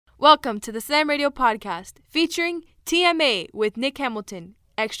Welcome to the Slam Radio Podcast, featuring TMA with Nick Hamilton,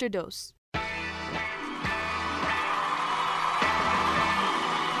 Extra Dose.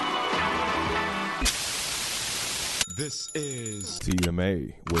 This is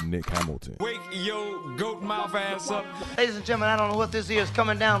TMA with Nick Hamilton. Wake Your Goat Mouth Ass Up. Ladies and gentlemen, I don't know what this is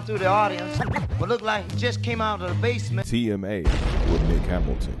coming down through the audience, but look like it just came out of the basement. TMA with Nick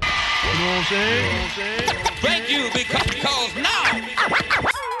Hamilton. You know what I'm saying? Thank you, because now.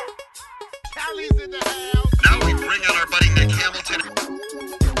 Now we bring out our buddy Nick Hamilton.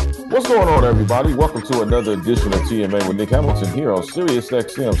 What's going on, everybody? Welcome to another edition of TMA with Nick Hamilton here on Sirius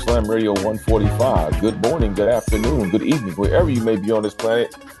XM Slam Radio 145. Good morning, good afternoon, good evening, wherever you may be on this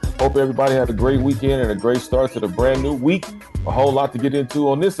planet. Hope everybody had a great weekend and a great start to the brand new week. A whole lot to get into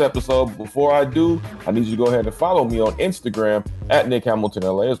on this episode. Before I do, I need you to go ahead and follow me on Instagram at Nick Hamilton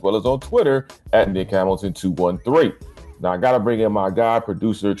LA, as well as on Twitter at Nick Hamilton 213. Now, I got to bring in my guy,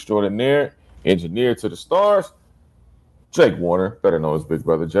 producer extraordinaire, engineer to the stars, Jake Warner, better known as Big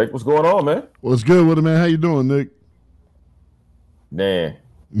Brother Jake. What's going on, man? What's good with it, man? How you doing, Nick? Man.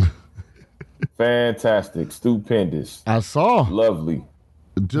 Fantastic. Stupendous. I saw. Lovely.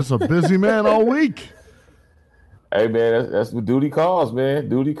 Just a busy man all week. Hey, man, that's what duty calls, man.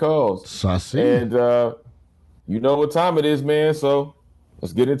 Duty calls. So I see. And you know what time it is, man, so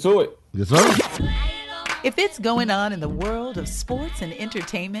let's get into it. Yes, sir. If it's going on in the world of sports and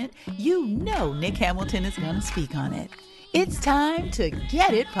entertainment, you know Nick Hamilton is going to speak on it. It's time to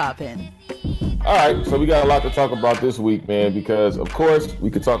get it poppin'. All right, so we got a lot to talk about this week, man, because, of course,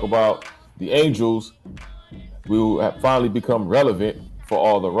 we could talk about the Angels. We will have finally become relevant for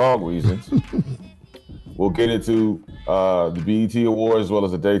all the wrong reasons. We'll get into the BET Awards as well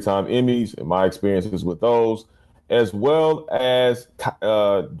as the Daytime Emmys and my experiences with those, as well as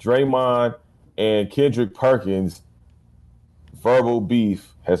Draymond and Kendrick Perkins' verbal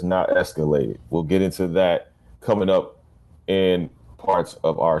beef has not escalated. We'll get into that coming up in parts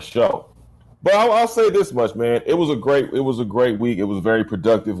of our show. But I'll say this much, man. It was a great week. It was a very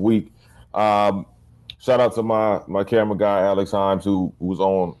productive week. Shout out to my camera guy, Alex Himes, who was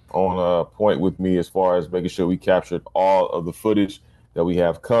on point with me as far as making sure we captured all of the footage that we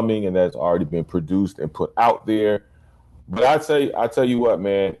have coming and that's already been produced and put out there. But I tell you what,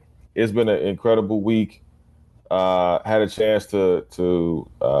 man, it's been an incredible week. Had a chance to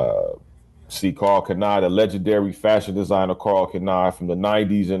see Karl Kani, the legendary fashion designer Karl Kani from the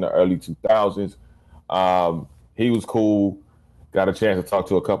 90s and the early 2000s. He was cool. Got a chance to talk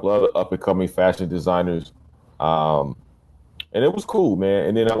to a couple other up-and-coming fashion designers. And it was cool, man.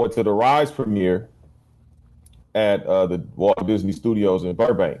 And then I went to the Rise premiere at the Walt Disney Studios in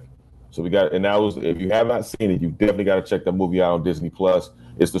Burbank. So if you have not seen it, you definitely got to check that movie out on Disney Plus.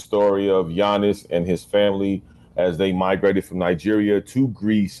 It's the story of Giannis and his family as they migrated from Nigeria to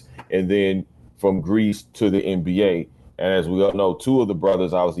Greece and then from Greece to the NBA. And as we all know, two of the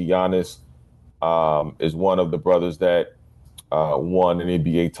brothers, obviously Giannis is one of the brothers that won an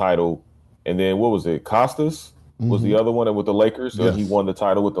NBA title. And then what was it? Costas was the other one with the Lakers. So he won the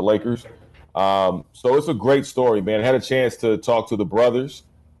title with the Lakers. So it's a great story, man. I had a chance to talk to the brothers.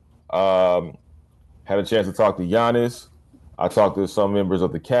 Had a chance to talk to Giannis. I talked to some members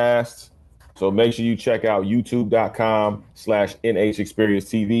of the cast. So make sure you check out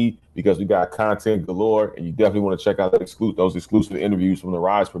youtube.com/NHExperienceTV because we got content galore, and you definitely want to check out those exclusive interviews from the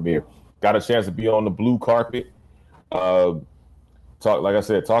Rise premiere. Got a chance to be on the blue carpet. Like I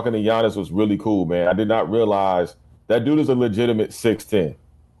said, talking to Giannis was really cool, man. I did not realize that dude is a legitimate 6'10".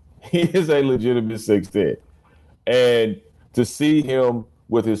 He is a legitimate 6'10". And to see him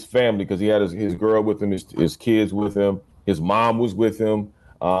with his family, because he had his girl with him, his kids with him, his mom was with him.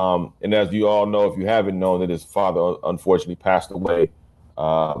 And as you all know, if you haven't known, that his father unfortunately passed away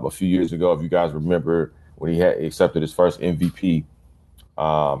a few years ago. If you guys remember when he had accepted his first MVP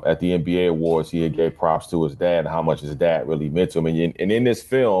at the NBA Awards, he had gave props to his dad and how much his dad really meant to him. And in this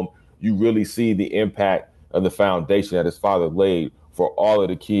film, you really see the impact of the foundation that his father laid for all of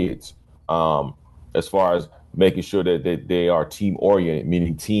the kids, as far as making sure that they are team oriented,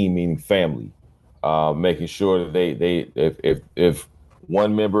 meaning family, making sure that if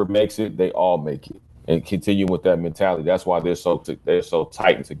one member makes it, they all make it, and continue with that mentality. That's why they're so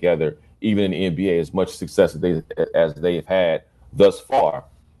tight and together. Even in the NBA, as much success as they've had thus far,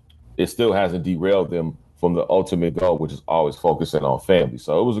 it still hasn't derailed them from the ultimate goal, which is always focusing on family.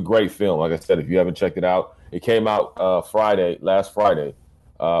 So it was a great film. Like I said, if you haven't checked it out, it came out last Friday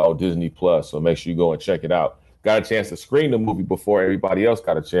on Disney Plus. So make sure you go and check it out. Got a chance to screen the movie before everybody else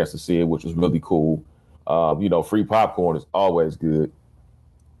got a chance to see it, which was really cool. Free popcorn is always good.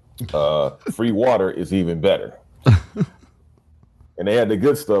 Free water is even better. And they had the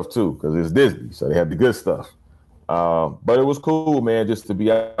good stuff too, because it's Disney, so they had the good stuff. But it was cool, man, just to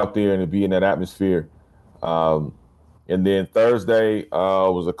be out there and to be in that atmosphere. And then Thursday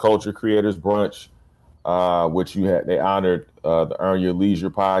was a Culture Creators Brunch, which they honored the Earn Your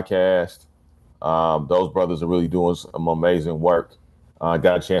Leisure podcast. Those brothers are really doing some amazing work. Got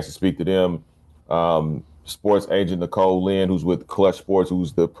a chance to speak to them. Sports agent Nicole Lynn, who's with Clutch Sports,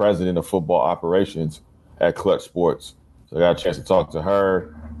 who's the president of football operations at Clutch Sports. So I got a chance to talk to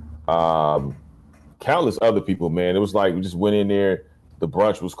her. Countless other people, man. It was like we just went in there. The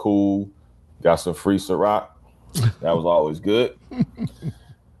brunch was cool. Got some free Ciroc. That was always good.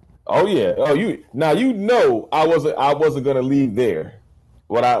 Oh yeah. Oh, I wasn't gonna leave there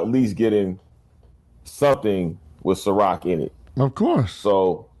without at least getting something with Ciroc in it. Of course.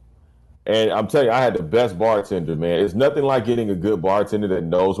 So, and I'm telling you, I had the best bartender, man. It's nothing like getting a good bartender that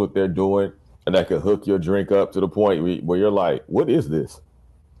knows what they're doing and that can hook your drink up to the point where you're like, what is this?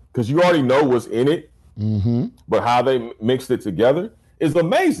 Because you already know what's in it, but how they mixed it together is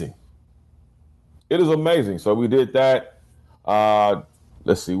amazing. It is amazing. So we did that.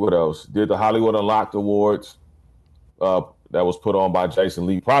 Let's see, what else? Did the Hollywood Unlocked Awards that was put on by Jason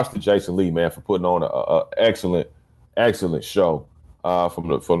Lee. Props to Jason Lee, man, for putting on an excellent show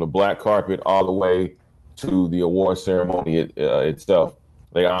from the black carpet all the way to the award ceremony itself.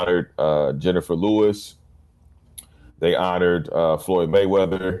 They honored Jennifer Lewis. They honored Floyd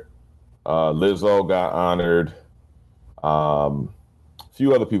Mayweather. Lizzo got honored. A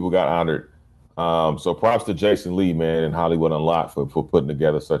few other people got honored. So props to Jason Lee, man, and Hollywood Unlocked for putting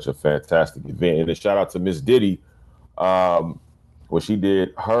together such a fantastic event. And a shout out to Miss Diddy, when she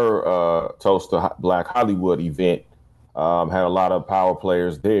did her Toast to Black Hollywood event. Had a lot of power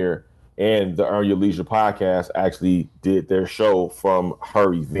players there. And the Earn Your Leisure podcast actually did their show from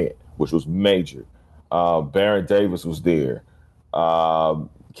her event, which was major. Baron Davis was there.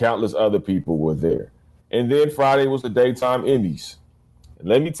 Countless other people were there. And then Friday was the Daytime Emmys. And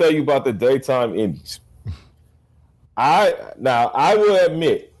let me tell you about the Daytime Emmys. I will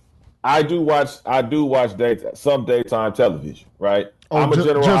admit, I do watch some daytime television, right? I'm a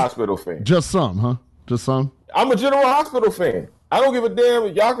General Hospital fan. Just some, huh? Just some? I'm a General Hospital fan. I don't give a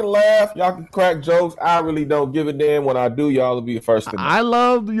damn. Y'all can laugh. Y'all can crack jokes. I really don't give a damn. When I do, y'all will be the first to know. I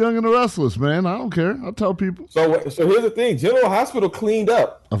love The Young and the Restless, man. I don't care. I'll tell people. So here's the thing. General Hospital cleaned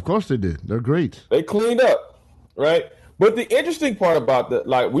up. Of course they did. They're great. They cleaned up, right? But the interesting part about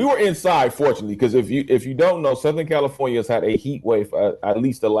we were inside, fortunately, because if you don't know, Southern California has had a heat wave for at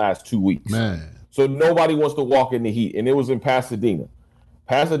least the last 2 weeks. Man. So nobody wants to walk in the heat. And it was in Pasadena.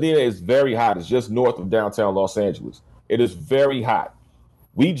 Pasadena is very hot. It's just north of downtown Los Angeles. It is very hot.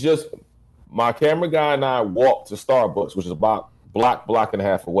 My camera guy and I walked to Starbucks, which is about block and a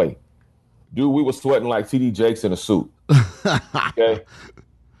half away. Dude, we were sweating like TD Jakes in a suit. Okay?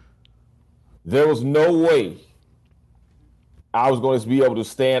 There was no way I was going to be able to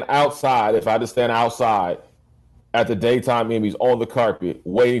stand outside, if I had to stand outside at the Daytime Emmys on the carpet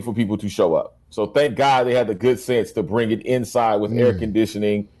waiting for people to show up. So thank God they had the good sense to bring it inside with air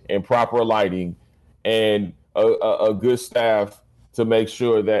conditioning and proper lighting and a good staff to make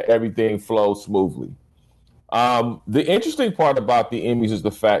sure that everything flows smoothly. The interesting part about the Emmys is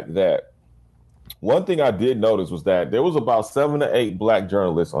the fact that one thing I did notice was that there was about 7 to 8 black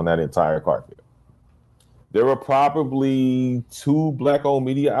journalists on that entire carpet. There were probably 2 black-owned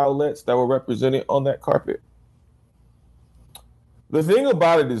media outlets that were represented on that carpet. The thing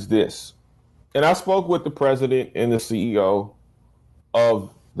about it is this, and I spoke with the president and the CEO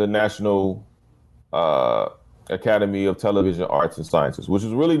of the National Academy of Television Arts and Sciences, which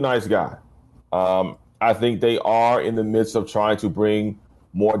is a really nice guy. I think they are in the midst of trying to bring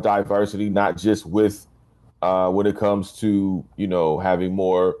more diversity, not just with when it comes to, having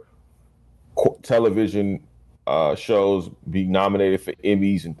more television shows be nominated for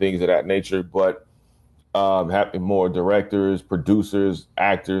Emmys and things of that nature, but having more directors, producers,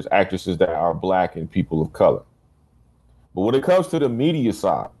 actors, actresses that are black and people of color. But when it comes to the media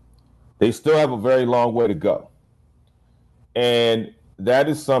side, they still have a very long way to go. And that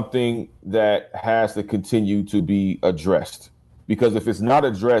is something that has to continue to be addressed. Because if it's not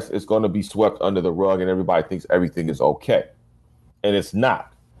addressed, it's going to be swept under the rug and everybody thinks everything is okay. And it's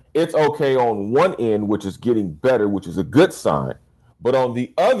not. It's okay on one end, which is getting better, which is a good sign. But on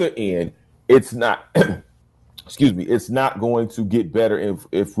the other end, it's not. It's not going to get better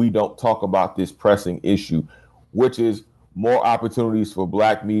if we don't talk about this pressing issue, which is more opportunities for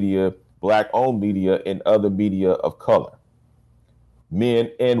black media, black-owned media, and other media of color,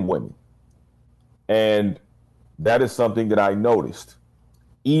 men and women. And that is something that I noticed.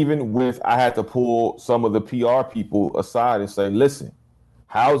 even with, I had to pull some of the PR people aside and say, listen,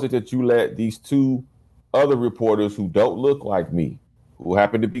 how is it that you let these two other reporters who don't look like me, who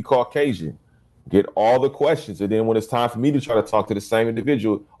happen to be Caucasian, get all the questions, and then when it's time for me to try to talk to the same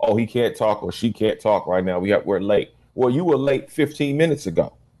individual, oh, he can't talk or she can't talk right now. We're late. Well, you were late 15 minutes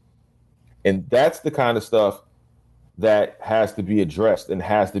ago. And that's the kind of stuff that has to be addressed and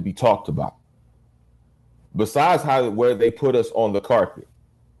has to be talked about. Besides where they put us on the carpet,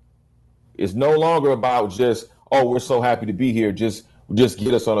 it's no longer about just, oh, we're so happy to be here. Just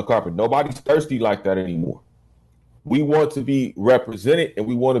get us on the carpet. Nobody's thirsty like that anymore. We want to be represented and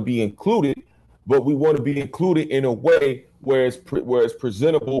we want to be included, but we want to be included in a way where it's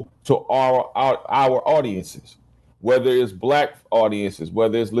presentable to our audiences, whether it's Black audiences,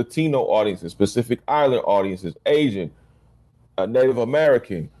 whether it's Latino audiences, Pacific Island audiences, Asian, Native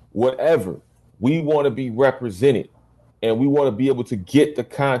American, whatever. We want to be represented, and we want to be able to get the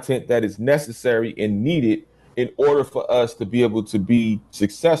content that is necessary and needed in order for us to be able to be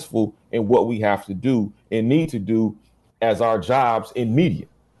successful in what we have to do and need to do as our jobs in media,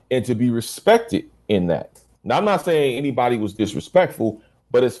 and to be respected in that. Now, I'm not saying anybody was disrespectful,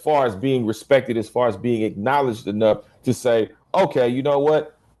 but as far as being respected, as far as being acknowledged enough to say, okay, you know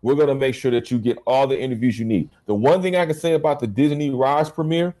what? We're going to make sure that you get all the interviews you need. The one thing I can say about the Disney Rise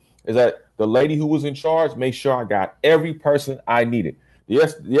premiere is that the lady who was in charge made sure I got every person I needed.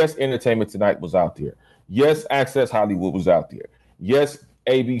 Yes, Entertainment Tonight was out there. Yes, Access Hollywood was out there. Yes,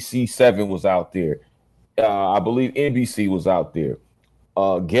 ABC 7 was out there. I believe NBC was out there.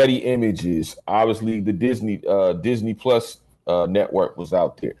 Getty Images, obviously the Disney Plus network was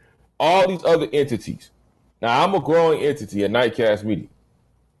out there. All these other entities. Now, I'm a growing entity at Nightcast Media,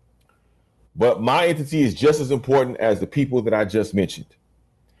 but my entity is just as important as the people that I just mentioned.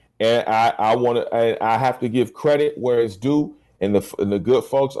 And I have to give credit where it's due, and the good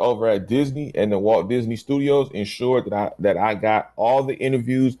folks over at Disney and the Walt Disney Studios ensured that I got all the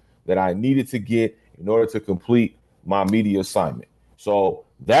interviews that I needed to get in order to complete my media assignment. So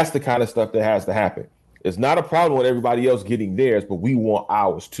that's the kind of stuff that has to happen. It's not a problem with everybody else getting theirs, but we want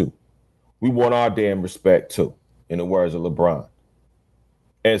ours too. We want our damn respect too, in the words of LeBron.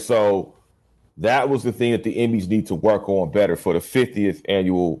 And so that was the thing that the Emmys need to work on better for the 50th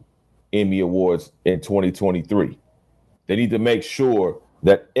annual Emmy Awards in 2023. They need to make sure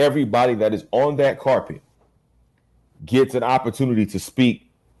that everybody that is on that carpet gets an opportunity to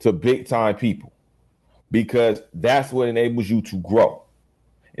speak to big time people, because that's what enables you to grow.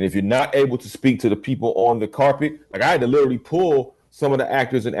 And if you're not able to speak to the people on the carpet, like I had to literally pull some of the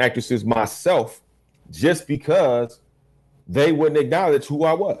actors and actresses myself just because they wouldn't acknowledge who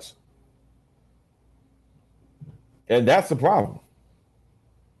I was. And that's the problem.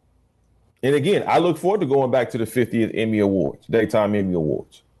 And again, I look forward to going back to the 50th Emmy Awards, Daytime Emmy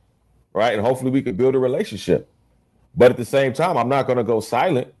Awards, right? And hopefully we could build a relationship. But at the same time, I'm not going to go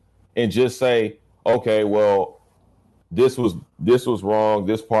silent and just say, okay, well, this was wrong,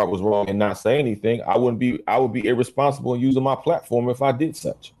 this part was wrong, and not say anything. I would be irresponsible in using my platform if I did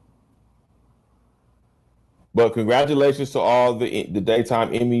such. But congratulations to all the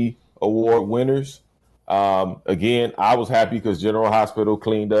Daytime Emmy Award winners. Again, I was happy because General Hospital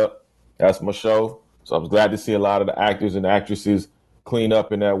cleaned up. That's my show. So I was glad to see a lot of the actors and actresses clean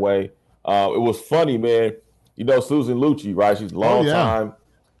up in that way. It was funny, man. You know, Susan Lucci, right? She's a long time.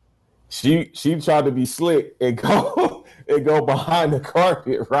 She tried to be slick and go behind the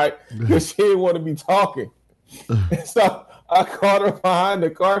carpet, right? Because she didn't want to be talking. So I caught her behind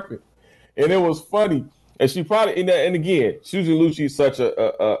the carpet, and it was funny. And she probably, and again, Susan Lucci is such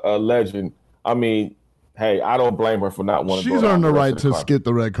a legend. I mean, hey, I don't blame her for not wanting to go. She's earned the right to skip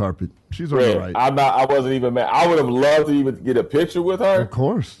the red carpet. She's earned the right. I wasn't even mad. I would have loved to even get a picture with her. Of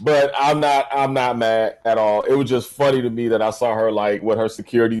course. But I'm not mad at all. It was just funny to me that I saw her like with her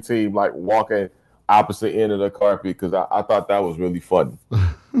security team like walking opposite end of the carpet, because I thought that was really funny.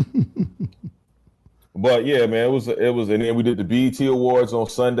 But yeah, man, it was, and then we did the BET Awards on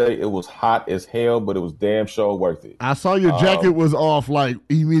Sunday. It was hot as hell, but it was damn sure worth it. I saw your jacket was off like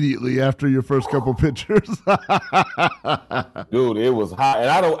immediately after your first couple pictures. Dude, it was hot, and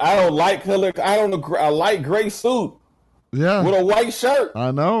I don't like color. I like gray suit. Yeah, with a white shirt.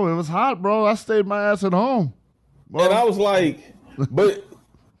 I know it was hot, bro. I stayed my ass at home, bro. And I was like, but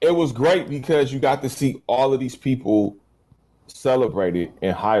it was great because you got to see all of these people celebrated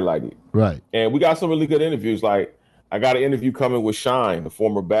and highlighted. Right. And we got some really good interviews. Like I got an interview coming with Shine, the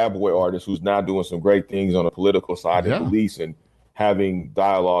former Bad Boy artist who's now doing some great things on the political side of Belize and having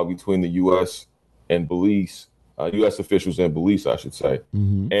dialogue between the U.S. and Belize, U.S. officials and Belize, I should say.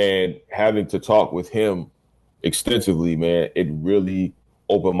 Mm-hmm. And having to talk with him extensively, man, it really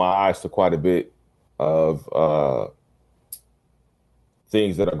opened my eyes to quite a bit of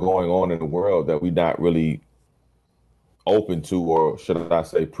things that are going on in the world that we're not really open to, or should I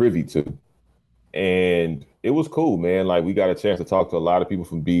say privy to. And it was cool, man. Like, we got a chance to talk to a lot of people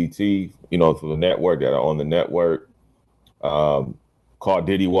from BET, you know, from the network that are on the network. Caught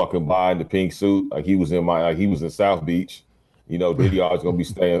Diddy walking by in the pink suit, like he was in South Beach. You know, Diddy always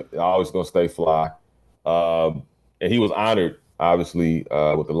gonna stay fly. And he was honored, obviously,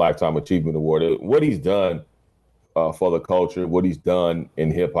 with the Lifetime Achievement Award. What he's done for the culture, what he's done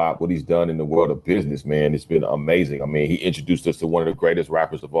in hip hop, what he's done in the world of business, man, it's been amazing. I mean, he introduced us to one of the greatest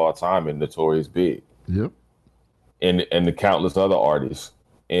rappers of all time in Notorious Big. Yep. And the countless other artists.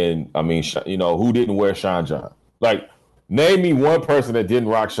 And I mean, you know, who didn't wear Sean John? Like, name me one person that didn't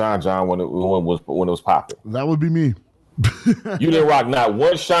rock Sean John when it was popping. That would be me. You didn't rock not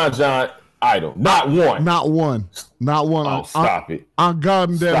one Sean John item. Not one. Not one. Oh, stop it. On God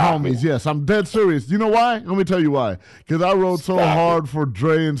and Dead Stop Homies. it. Yes, I'm dead serious. You know why? Let me tell you why. Because I rode so hard for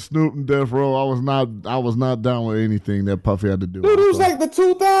Dre and Snoop and Death Row. I was not down with anything that Puffy had to do. Dude, it was like the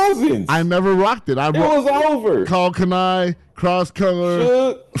 2000s. I never rocked it. It was over. Carl Kanai, Cross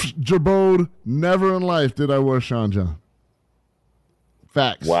Color, Jabode. Never in life did I wear Sean John.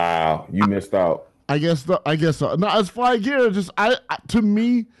 Facts. Wow, you missed out. I guess so. No, as fly gear, to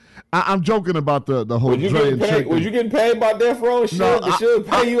me, I'm joking about the whole. Was you getting paid by Death Row? Should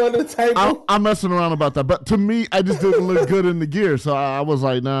pay you under the table? I'm messing around about that, but to me, I just didn't look good in the gear, so I was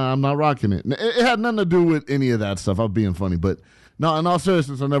like, nah, I'm not rocking it. It had nothing to do with any of that stuff. I'm being funny, but no, in all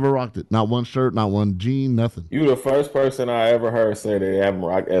seriousness, I never rocked it. Not one shirt, not one jean, nothing. You the first person I ever heard say they haven't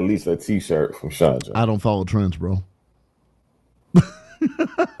rocked at least a T-shirt from Sean John. I don't follow trends, bro.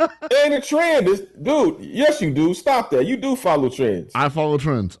 It ain't a trend, dude. Yes, you do. Stop that. You do follow trends. I follow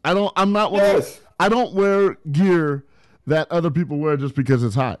trends. I'm not one Yes. I don't wear gear that other people wear just because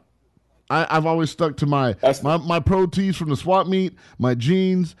it's hot. I've always stuck to my pro tees from the swap meet, my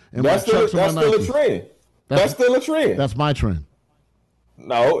jeans, and my chucks and my Nikes. That's still a trend. That's still a trend. That's my trend.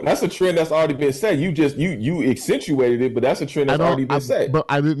 No, that's a trend that's already been set. You accentuated it, but that's a trend that's already been set. But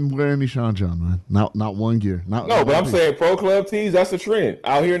I didn't wear any Sean John, man. Not one gear. But I'm saying pro club tees, that's a trend.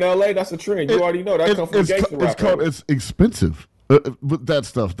 Out here in LA, that's a trend. You already know that comes from gangster rap. It's expensive. With that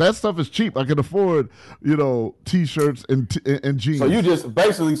stuff is cheap. I can afford, T-shirts and jeans. So you just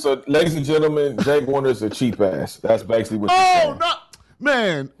basically, ladies and gentlemen, Jake Warner's a cheap ass. That's basically what you're saying. No,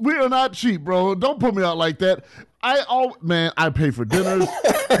 man, we are not cheap, bro. Don't put me out like that. I pay for dinners.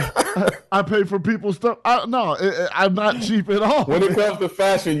 I pay for people's stuff. I'm not cheap at all. When it comes to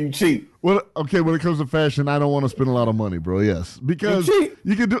fashion, you cheap. When it comes to fashion, I don't want to spend a lot of money, bro. Yes, because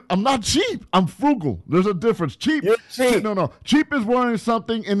you can do. I'm not cheap. I'm frugal. There's a difference. Cheap. You're cheap. No. Cheap is wearing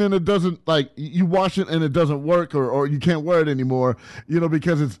something and then it doesn't, like, you wash it and it doesn't work, or you can't wear it anymore.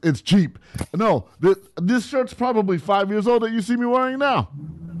 because it's cheap. No, this shirt's probably 5 years old that you see me wearing now.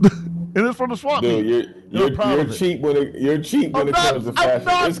 And it's from the swap meet. You're cheap when it comes to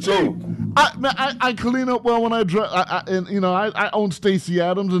fashion. It's cool. I clean up well when I dress. I own Stacey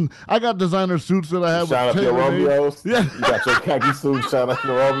Adams, and I got designer suits that I have. Shout out to your Romeos. Yeah, you got your khaki suit. Shout out to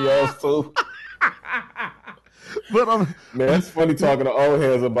the Romeos too. But man, it's funny talking to old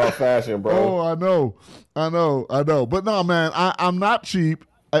heads about fashion, bro. Oh, I know. But no, man, I'm not cheap.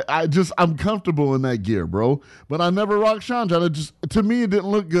 I'm comfortable in that gear, bro. But I never rocked Sean John. To me, it didn't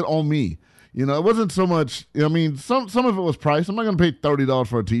look good on me. It wasn't so much. I mean, some of it was price. I'm not going to pay $30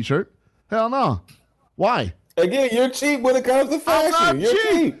 for a T-shirt. Hell no. Why? Again, you're cheap when it comes to fashion. I'm not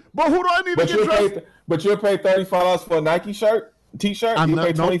cheap. But who do I need to get dressed? But you'll pay $35 for a Nike shirt, T-shirt. You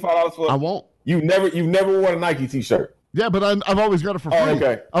pay $25 for. I won't. You've never worn a Nike T-shirt. Yeah, but I've always got it for free. Oh,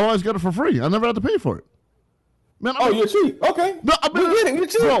 okay. I've always got it for free. I never had to pay for it. Man, you're cheap. Okay. No, you're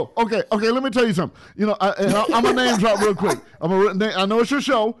cheap. Bro, okay. Let me tell you something. I'm a name drop real quick. I know it's your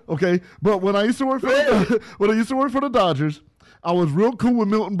show, okay? But when I used to work for the Dodgers, I was real cool with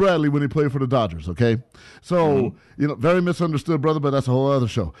Milton Bradley when he played for the Dodgers, okay? So, very misunderstood, brother, but that's a whole other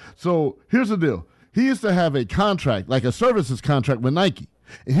show. So here's the deal. He used to have a contract, like a services contract with Nike.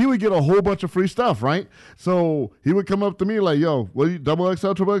 And he would get a whole bunch of free stuff, right? So he would come up to me like, yo, what are you,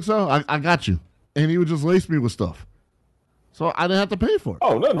 XXL, XXL? I got you. And he would just lace me with stuff. So I didn't have to pay for it.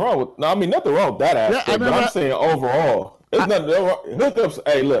 Oh, nothing wrong with nothing wrong with that aspect. But I'm saying overall, there's nothing wrong. Hookups,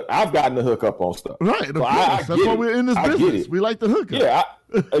 hey, look, I've gotten the hookup on stuff. Right. So that's why we're in this business. We like the hookup. Yeah,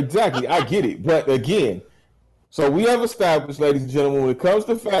 exactly. I get it. But again, so we have established, ladies and gentlemen, when it comes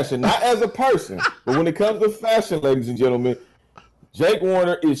to fashion, not as a person, but when it comes to fashion, ladies and gentlemen, Jake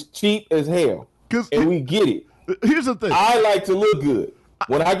Warner is cheap as hell. And we get it. Here's the thing. I like to look good.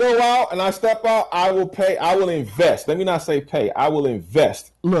 When I go out and I step out, I will pay. I will invest. Let me not say pay. I will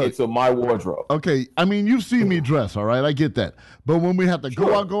invest into my wardrobe. Okay, I mean, you've seen me dress, all right? I get that. But when we have to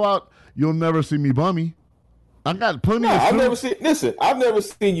go out, you'll never see me bummy. I got plenty of I've never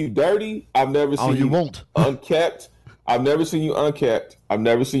seen you dirty. I've never seen you unkept. I've never seen you unkept. I've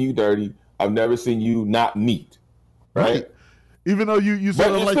never seen you dirty. I've never seen you not neat. Right? Even though you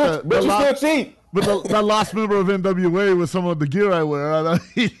sort of like that. But you still cheap. But that last member of NWA with some of the gear I wear.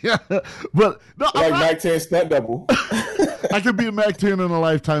 But no, like Mac 10 stunt double. I could be a Mac 10 in a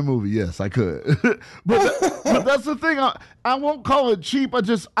Lifetime movie. Yes, I could. but that's the thing. I won't call it cheap.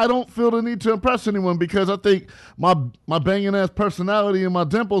 I don't feel the need to impress anyone because I think my banging ass personality and my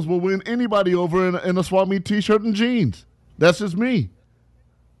dimples will win anybody over in a swap meet t-shirt and jeans. That's just me.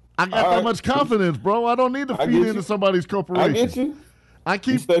 I got that much confidence, bro. I don't need to feed into somebody's corporation. I get you.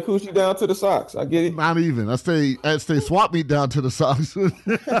 You stay coochie down to the socks. I get it. Not even. I stay swap meet down to the socks. Well,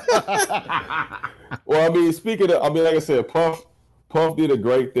 I mean, like I said, Puff did a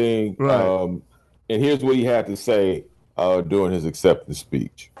great thing. Right. And here's what he had to say during his acceptance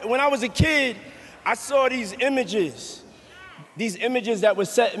speech. When I was a kid, I saw these images that were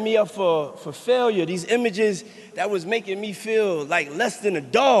setting me up for failure, these images that was making me feel like less than a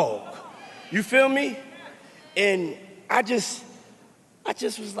dog. You feel me? And I just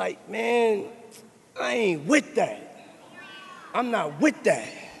was like, man, I ain't with that. I'm not with that.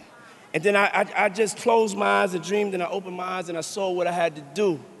 And then I just closed my eyes and dreamed, and I opened my eyes and I saw what I had to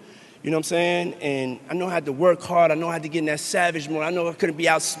do. You know what I'm saying? And I know I had to work hard. I know I had to get in that savage mode. I know I couldn't be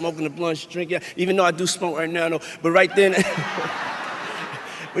out smoking the blunts, drinking, even though I do smoke right now. But right then,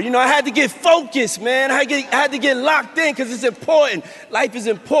 but I had to get focused, man. I had to get locked in because it's important. Life is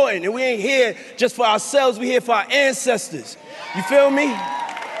important, and we ain't here just for ourselves. We're here for our ancestors. You feel me?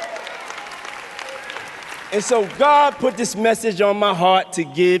 And so God put this message on my heart to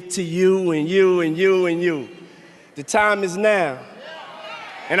give to you and you and you and you. The time is now.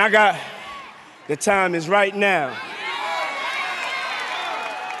 And the time is right now.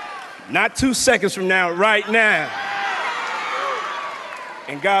 Not 2 seconds from now, right now.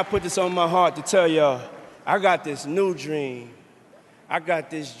 And God put this on my heart to tell y'all, I got this new dream. I got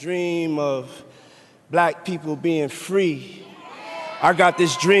this dream of black people being free. I got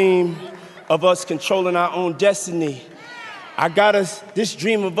this dream of us controlling our own destiny. I got this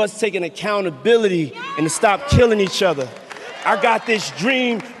dream of us taking accountability and to stop killing each other. I got this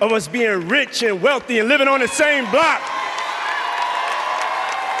dream of us being rich and wealthy and living on the same block.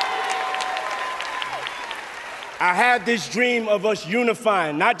 I have this dream of us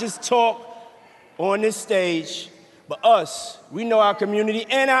unifying, not just talk on this stage, but us. We know our community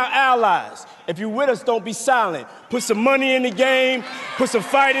and our allies. If you're with us, don't be silent. Put some money in the game, put some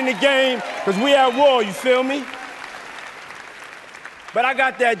fight in the game, because we at war, you feel me? But I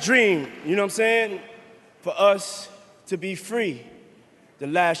got that dream, you know what I'm saying? For us to be free. The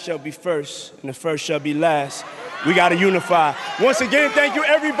last shall be first, and the first shall be last. We gotta unify. Once again, thank you,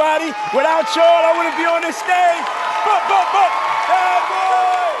 everybody. Without y'all, I wouldn't be on this stage.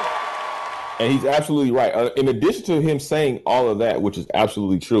 And he's absolutely right. In addition to him saying all of that, which is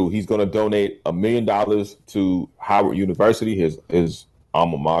absolutely true, he's going to donate $1 million to Howard University, his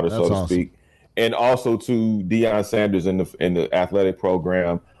alma mater, so to speak, and also to Deion Sanders in the athletic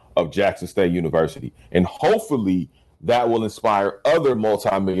program of Jackson State University. And hopefully that will inspire other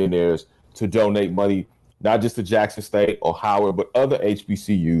multimillionaires to donate money, not just to Jackson State or Howard, but other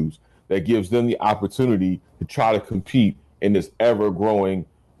HBCUs, that gives them the opportunity to try to compete in this ever-growing,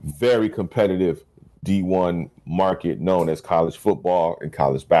 very competitive D1 market known as college football and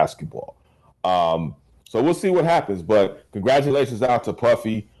college basketball. So we'll see what happens, but congratulations out to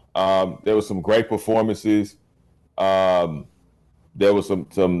Puffy. There was some great performances. There was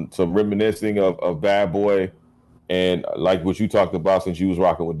some reminiscing of Bad Boy, and like what you talked about, since you was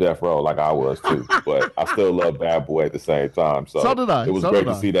rocking with Death Row, like I was too. But I still love Bad Boy at the same time. So did I. It was great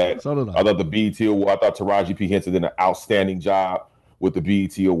to see that. So did I. I thought the BET Award. I thought Taraji P. Henson did an outstanding job with the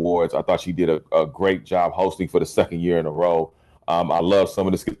BET Awards. I thought she did a great job hosting for the second year in a row. I love some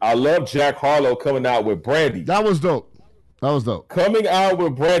of this. I love Jack Harlow coming out with Brandy. That was dope. Coming out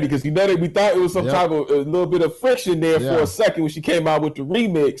with Brandy, because we thought it was some type of a little bit of friction there for a second when she came out with the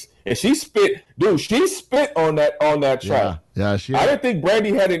remix, and she spit on that track. Yeah, I didn't think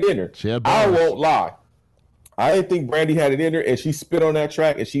Brandy had it in her. I won't lie. I didn't think Brandy had it in her, and she spit on that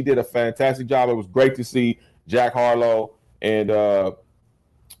track, and she did a fantastic job. It was great to see Jack Harlow and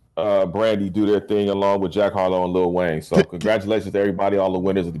Brandy do their thing along with Jack Harlow and Lil Wayne. So congratulations to everybody, all the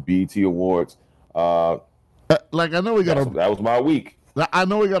winners of the BET Awards. Like, I know we got that was my week. I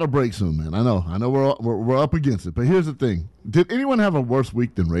know we got a break soon, man. I know we're up against it. But here's the thing: did anyone have a worse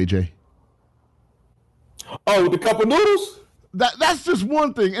week than Ray J? Oh, with the cup of noodles? That's just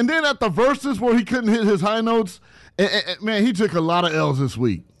one thing. And then at the verses where he couldn't hit his high notes, man, he took a lot of L's this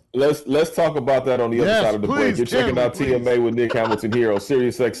week. Let's talk about that on the other side of the break. You're checking out TMA with Nick Hamilton here on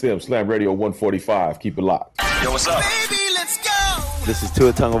Sirius XM Slam Radio 145. Keep it locked. Yo, what's up? Baby, let's go. This is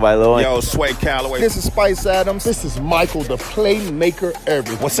Tua Tagovailoa. Yo, Sway Calloway. This is Spice Adams. This is Michael, the playmaker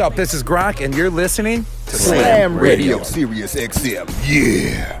everything. What's up? This is Gronk, and you're listening to Slam Radio. Sirius XM.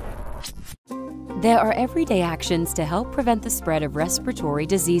 Yeah. There are everyday actions to help prevent the spread of respiratory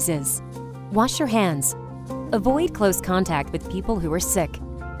diseases. Wash your hands. Avoid close contact with people who are sick.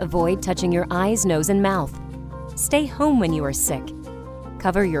 Avoid touching your eyes, nose, and mouth. Stay home when you are sick.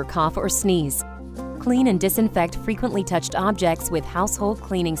 Cover your cough or sneeze. Clean and disinfect frequently touched objects with household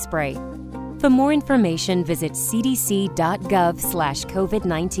cleaning spray. For more information, visit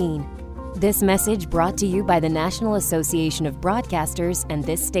cdc.gov/COVID-19. This message brought to you by the National Association of Broadcasters and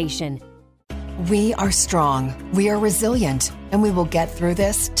this station. We are strong, we are resilient, and we will get through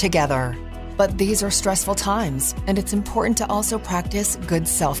this together. But these are stressful times, and it's important to also practice good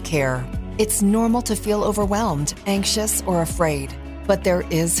self-care. It's normal to feel overwhelmed, anxious, or afraid, but there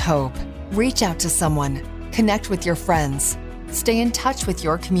is hope. Reach out to someone, connect with your friends, stay in touch with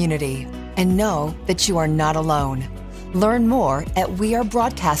your community, and know that you are not alone. Learn more at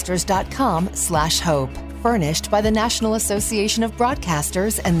wearebroadcasters.com/hope, furnished by the National Association of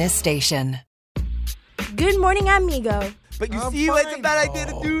Broadcasters and this station. Good morning, amigo. But you see why it's a bad idea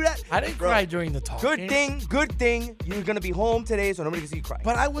to do that? I didn't cry during the talk. Good thing. You're going to be home today, so nobody can see you cry.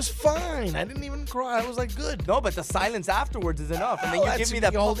 But I was fine. I didn't even cry. I was like, good. No, but the silence afterwards is enough. And then you give me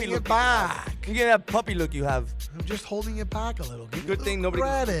that puppy look back. You give me that puppy look you have. I'm just holding it back a little. Good thing nobody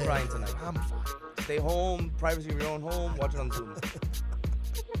can see you crying tonight. I'm fine. Stay home, privacy of your own home, watch it on Zoom.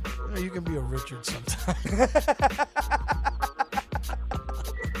 You can be a Richard sometime.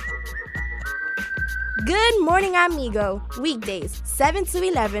 Good morning, amigo. Weekdays, 7 to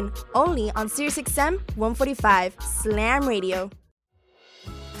 11, only on Sirius XM 145 Slam Radio.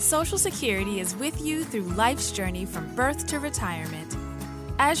 Social Security is with you through life's journey from birth to retirement.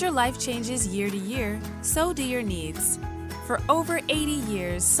 As your life changes year to year, so do your needs. For over 80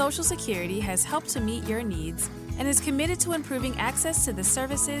 years, Social Security has helped to meet your needs and is committed to improving access to the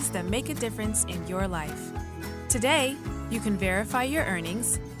services that make a difference in your life. Today, you can verify your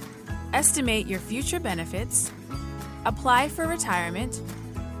earnings, estimate your future benefits, apply for retirement,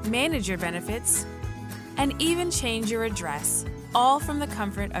 manage your benefits, and even change your address, all from the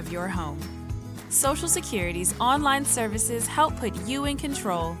comfort of your home. Social Security's online services help put you in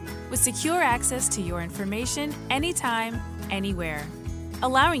control with secure access to your information anytime, anywhere,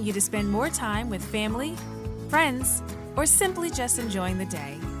 allowing you to spend more time with family, friends, or simply just enjoying the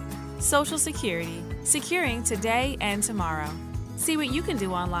day. Social Security, securing today and tomorrow. See what you can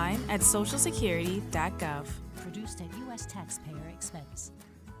do online at socialsecurity.gov. Produced at U.S. taxpayer expense.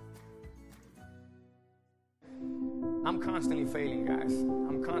 I'm constantly failing, guys.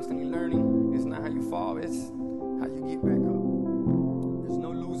 I'm constantly learning. It's not how you fall, it's how you get back up. There's no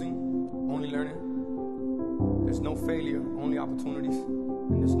losing, only learning. There's no failure, only opportunities.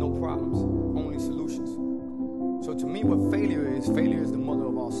 And there's no problems, only solutions. So to me, what failure is the mother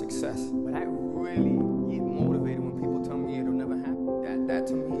of all success. But I really get motivated when people tell me it'll never happen. That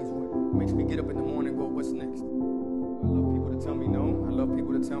to me is what makes me get up in the morning and go, what's next? I love people to tell me no. I love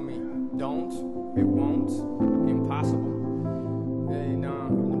people to tell me don't, it won't, impossible. And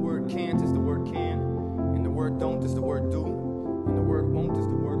the word can't is the word can. And the word don't is the word do. And the word won't is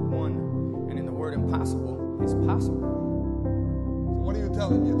the word won. And in the word impossible is possible. So what are you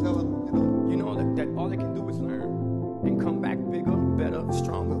telling? You're telling, that all they can do is learn and come back bigger, better,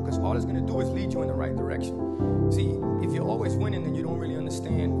 stronger, because all it's going to do is lead you in the right direction. See, if you're always winning, then you don't really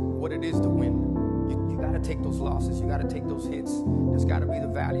understand what it is to win. You got to take those losses. You got to take those hits. There's got to be the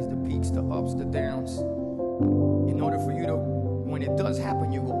valleys, the peaks, the ups, the downs. In order for you to, when it does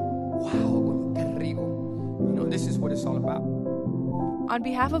happen, you go, wow, qué rico. This is what it's all about. On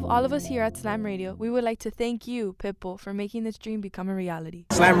behalf of all of us here at Slam Radio, we would like to thank you, Pitbull, for making this dream become a reality.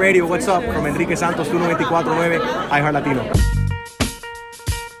 Slam Radio, what's up? From Enrique Santos, 1249, iHeart Latino.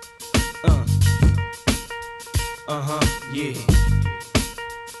 Yeah.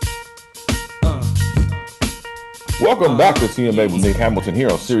 Welcome back to TMA with Nick Hamilton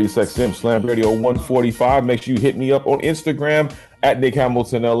here on Sirius XM Slam Radio 145. Make sure you hit me up on Instagram at Nick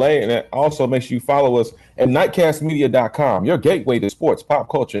Hamilton LA, and also make sure you follow us at nightcastmedia.com, your gateway to sports, pop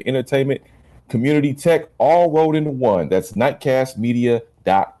culture, entertainment, community tech, all rolled into one. That's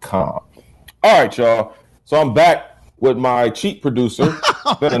nightcastmedia.com. All right, y'all. So I'm back with my cheap producer,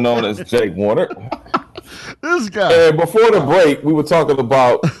 better known as Jake Warner. This guy. And before the break, we were talking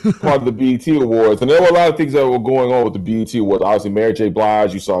about part of the BET Awards, and there were a lot of things that were going on with the BET Awards. Obviously, Mary J.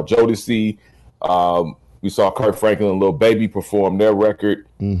 Blige, you saw Jodeci, we saw Kirk Franklin and Lil Baby perform their record.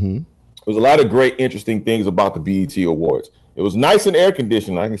 Mm-hmm. There was a lot of great, interesting things about the BET Awards. It was nice and air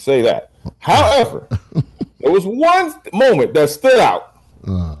conditioned, I can say that. However, there was one moment that stood out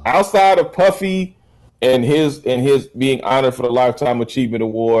outside of Puffy and his being honored for the Lifetime Achievement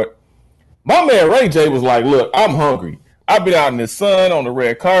Award. My man Ray J was like, look, I'm hungry. I've been out in the sun on the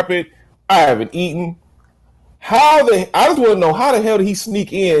red carpet. I haven't eaten. I just want to know, how the hell did he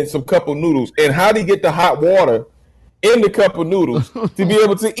sneak in some cup of noodles, and how did he get the hot water in the cup of noodles to be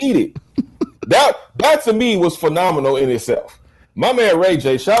able to eat it? That to me was phenomenal in itself. My man Ray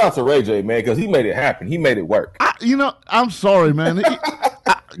J, shout out to Ray J, man, because he made it happen. He made it work. I'm sorry, man.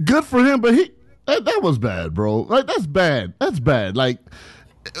 Good for him, but that was bad, bro. Like, that's bad. That's bad. Like,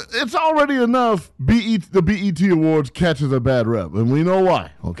 it's already enough the BET Awards catches a bad rep, and we know why,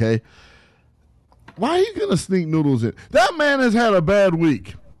 okay? Why are you going to sneak noodles in? That man has had a bad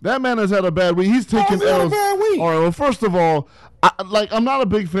week. He's taking L's. All right, well, first of all, I'm not a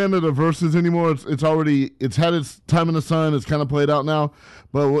big fan of the verses anymore. It's had its time in the sun. It's kind of played out now.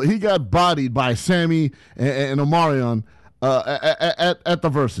 But he got bodied by Sammy and Omarion at the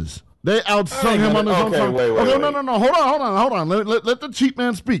verses. They outsung him on his own song. Wait. No. Hold on. Let the cheap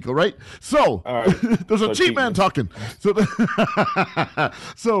man speak, all right? So, there's a cheap man talking.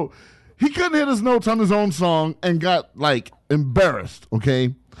 So he couldn't hit his notes on his own song and got, like, embarrassed,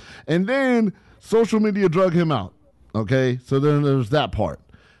 okay? And then social media drug him out, okay? So then there's that part.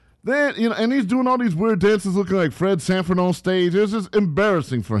 Then, and he's doing all these weird dances looking like Fred Sanford on stage. It's just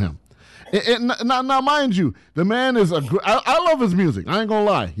embarrassing for him. Now, mind you, the man is I love his music. I ain't gonna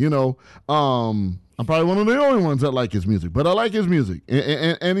lie. I'm probably one of the only ones that like his music, but I like his music,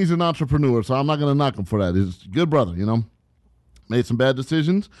 and he's an entrepreneur, so I'm not gonna knock him for that. He's a good brother, Made some bad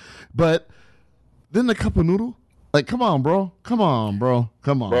decisions, but then the cup of noodle. Like, come on, bro. Bro,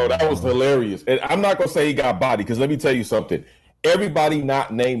 that was hilarious. And I'm not gonna say he got bodied, because let me tell you something. Everybody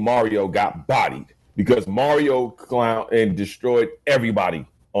not named Mario got bodied because Mario clown and destroyed everybody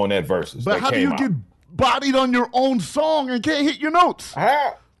on that versus. But how do you get bodied on your own song and can't hit your notes?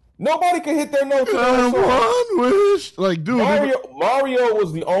 Nobody can hit their notes. One wish. Like, dude. Mario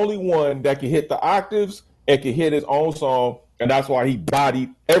was the only one that could hit the octaves and could hit his own song, and that's why he bodied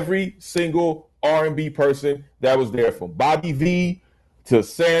every single R&B person that was there, from Bobby V to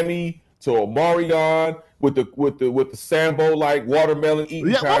Sammy to Omarion with the Sambo like watermelon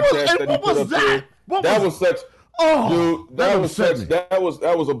eating contest that he put up there. That was such. Oh, dude, that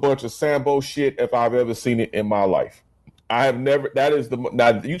was a bunch of Sambo shit if I've ever seen it in my life. I have never. Now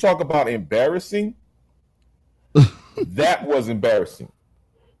you talk about embarrassing. That was embarrassing.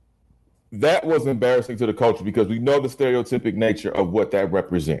 That was embarrassing to the culture, because we know the stereotypic nature of what that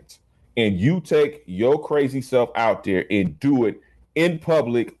represents. And you take your crazy self out there and do it in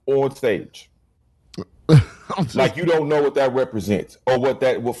public on stage. Like you don't know what that represents, or what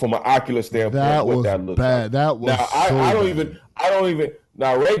from an ocular standpoint, what that looks like. That was now, I don't even.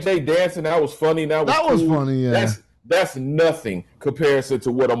 Now, Ray J dancing, that was funny. That was cool. Funny. Yeah, that's nothing comparison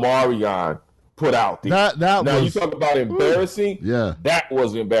to what Omarion put out there. Now you talk about embarrassing. Yeah, that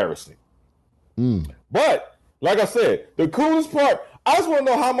was embarrassing. But like I said, the coolest part, I just want to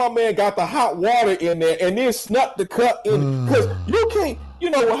know how my man got the hot water in there and then snuck the cup in, because you can't. You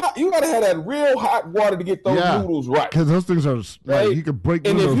got to have that real hot water to get those noodles right. Because those things are, right? You could break.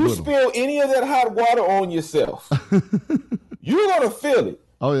 And if you spill any of that hot water on yourself, you're going to feel it.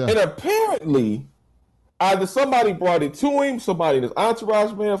 Oh, yeah. And apparently, either somebody brought it to him, somebody in his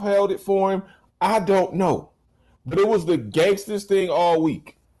entourage may have held it for him. I don't know. But it was the gangsters thing all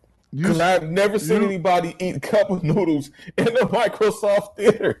week. Because I've never seen anybody eat a cup of noodles in the Microsoft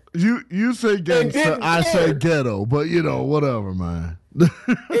Theater. You say gangster, I say ghetto, but whatever, man.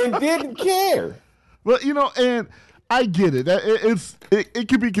 And didn't care. But and I get it. It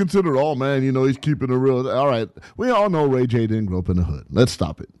could be considered, oh man, he's keeping it real. All right, we all know Ray J didn't grow up in the hood. Let's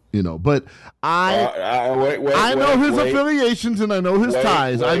stop it. But I know his affiliations and I know his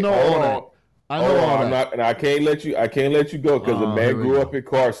ties. I know all that. I can't let you go, because the man grew up in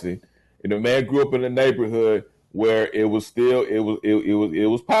Carson, and the man grew up in a neighborhood where it was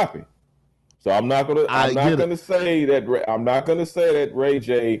popping. So I'm not gonna say that Ray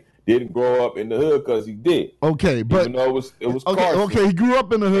J didn't grow up in the hood, because he did. Okay, but even though it was Carson. Okay, he grew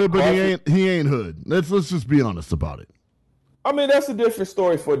up in the hood, but he ain't hood. Let's just be honest about it. I mean, that's a different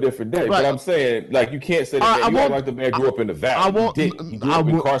story for a different day. Right. But I'm saying, like, you can't say that you act like the man grew up in the Valley. He grew up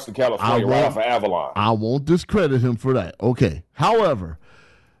in Carson, California, right off of Avalon. I won't discredit him for that. Okay. However,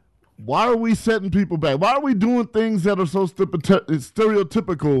 why are we setting people back? Why are we doing things that are so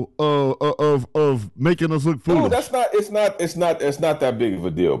stereotypical of making us look foolish? No, it's not that big of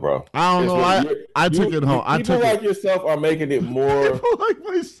a deal, bro. I don't know. I took it home. People like yourself are making it more. People like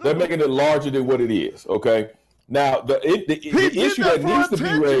myself. They're making it larger than what it is. Okay. Now the issue that needs to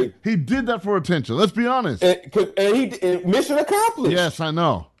be raised. He did that for attention. Let's be honest. And mission accomplished. Yes, I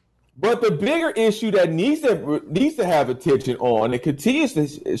know. But the bigger issue that needs to have attention on and continues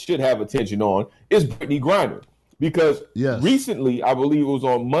to should have attention on is Brittany Griner. Because recently, I believe it was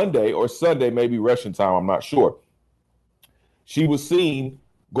on Monday or Sunday, maybe Russian time, I'm not sure, she was seen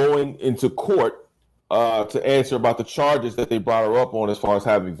going into court to answer about the charges that they brought her up on as far as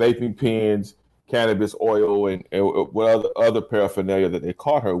having vaping pens, cannabis oil, and what other paraphernalia that they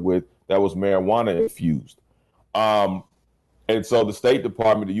caught her with that was marijuana infused. And so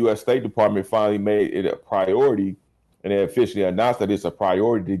the U.S. State Department finally made it a priority, and they officially announced that it's a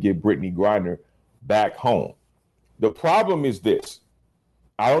priority to get Brittany Griner back home. The problem is this.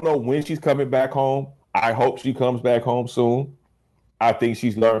 I don't know when she's coming back home. I hope she comes back home soon. I think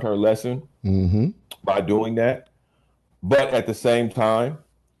she's learned her lesson by doing that. But at the same time,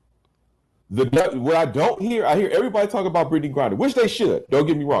 what I don't hear, I hear everybody talk about Brittany Griner, which they should. Don't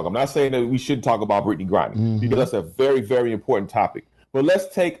get me wrong. I'm not saying that we shouldn't talk about Brittany Griner because that's a very, very important topic. But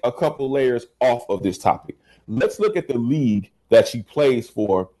let's take a couple layers off of this topic. Let's look at the league that she plays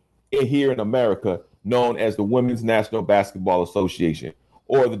for here in America, known as the Women's National Basketball Association,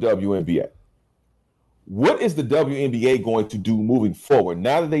 or the WNBA. What is the WNBA going to do moving forward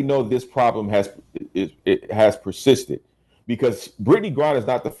now that they know this problem has persisted? Because Brittany Griner is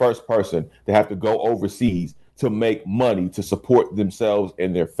not the first person to have to go overseas to make money to support themselves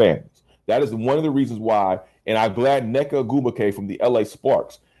and their families. That is one of the reasons why, and I'm glad Nneka Ogwumike from the LA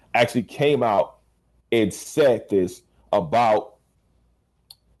Sparks actually came out and said this about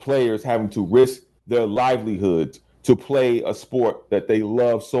players having to risk their livelihoods to play a sport that they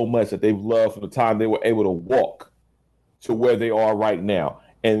love so much, that they've loved from the time they were able to walk to where they are right now.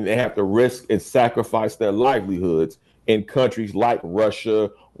 And they have to risk and sacrifice their livelihoods in countries like Russia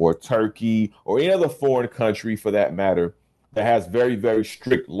or Turkey or any other foreign country, for that matter, that has very, very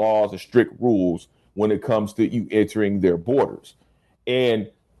strict laws and strict rules when it comes to you entering their borders. And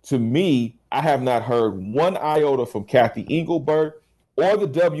to me, I have not heard one iota from Kathy Engelbert or the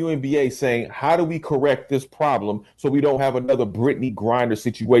WNBA saying, how do we correct this problem so we don't have another Brittany Griner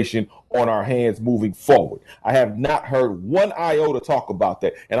situation on our hands moving forward? I have not heard one iota talk about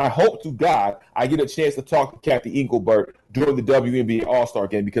that. And I hope to God I get a chance to talk to Kathy Engelbert during the WNBA All-Star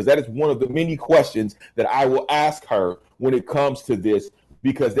game, because that is one of the many questions that I will ask her when it comes to this.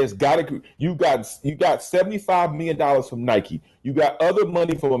 Because there's you got $75 million from Nike. You got other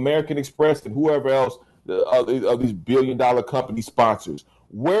money from American Express and whoever else of these billion-dollar company sponsors.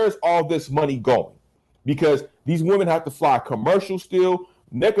 Where's all this money going? Because these women have to fly commercial still.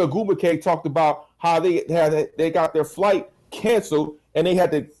 Nneka Ogwumike talked about how they got their flight canceled and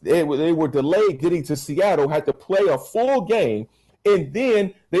they were delayed getting to Seattle, had to play a full game, and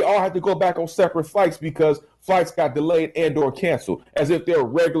then they all had to go back on separate flights because flights got delayed and or canceled, as if they're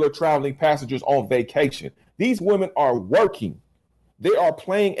regular traveling passengers on vacation. These women are working. They are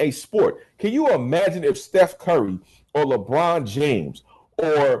playing a sport. Can you imagine if Steph Curry or LeBron James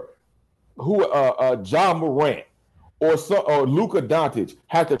or John Morant or Luka Doncic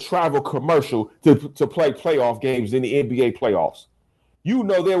had to travel commercial to play playoff games in the NBA playoffs? You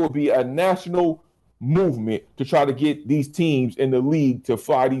know there will be a national movement to try to get these teams in the league to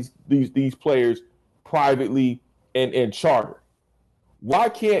fly these players privately and charter. Why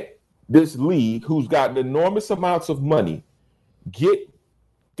can't this league, who's got enormous amounts of money, get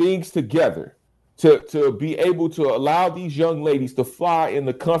things together to be able to allow these young ladies to fly in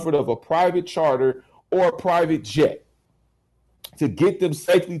the comfort of a private charter or a private jet to get them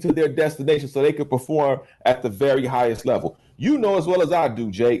safely to their destination so they can perform at the very highest level? You know as well as I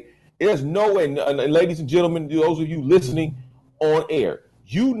do, Jake, there's no way, and ladies and gentlemen, those of you listening on air,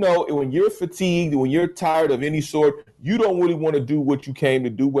 you know when you're fatigued, when you're tired of any sort, you don't really want to do what you came to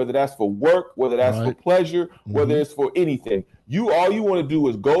do, whether that's for work, whether that's for pleasure, whether it's for anything. All you want to do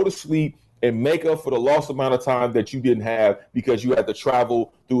is go to sleep and make up for the lost amount of time that you didn't have because you had to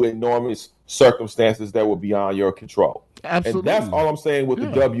travel through enormous circumstances that were beyond your control. Absolutely. And that's all I'm saying with the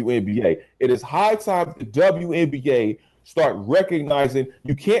WNBA. It is high time the WNBA start recognizing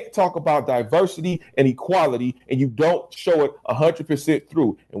you can't talk about diversity and equality and you don't show it 100%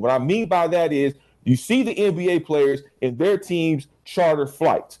 through. And what I mean by that is You see the NBA players and their teams charter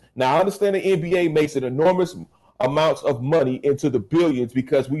flights. Now, I understand the NBA makes an enormous amounts of money into the billions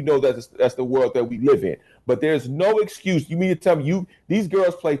because we know that's the world that we live in. But there's no excuse. You mean to tell me these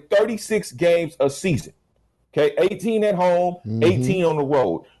girls play 36 games a season, okay? 18 at home, 18 on the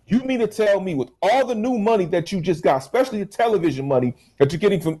road. You mean to tell me with all the new money that you just got, especially the television money that you're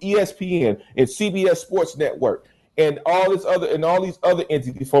getting from ESPN and CBS Sports Network and all these other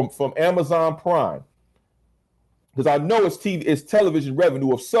entities from Amazon Prime, because I know it's television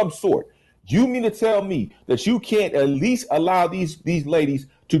revenue of some sort. You mean to tell me that you can't at least allow these ladies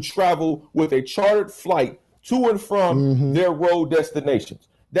to travel with a chartered flight to and from their road destinations?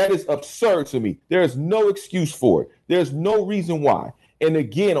 That is absurd to me. There is no excuse for it. There's no reason why. And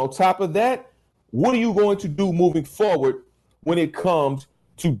again, on top of that, what are you going to do moving forward when it comes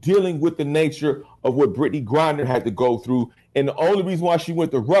to dealing with the nature of what Brittany Griner had to go through? And the only reason why she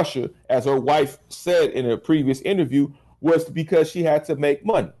went to Russia, as her wife said in a previous interview, was because she had to make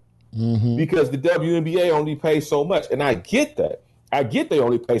money. Because the WNBA only pays so much. And I get that. I get they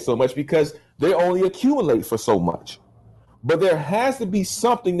only pay so much because they only accumulate for so much. But there has to be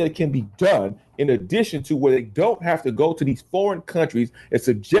something that can be done in addition to where they don't have to go to these foreign countries and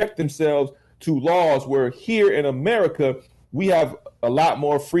subject themselves to laws where here in America, we have a lot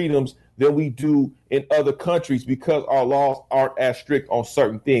more freedoms than we do in other countries because our laws aren't as strict on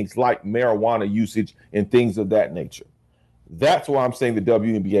certain things like marijuana usage and things of that nature. That's why I'm saying the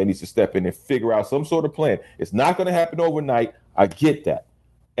WNBA needs to step in and figure out some sort of plan. It's not going to happen overnight. I get that.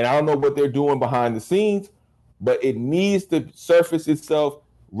 And I don't know what they're doing behind the scenes, but it needs to surface itself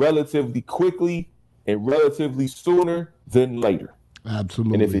relatively quickly and relatively sooner than later.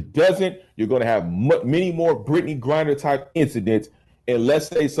 Absolutely. And if it doesn't, you're going to have many more Brittany Griner type incidents. And let's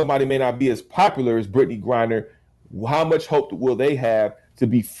say somebody may not be as popular as Brittany Griner. How much hope will they have to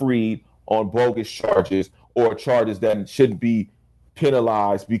be freed on bogus charges or charges that shouldn't be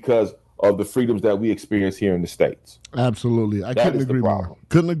penalized because of the freedoms that we experience here in the States? Absolutely. I couldn't agree more.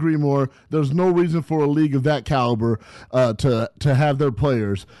 Couldn't agree more. There's no reason for a league of that caliber to have their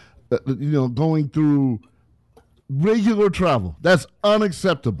players, going through regular travel. That's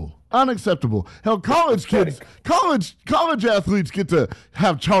unacceptable. Unacceptable. Hell, college kids, college athletes get to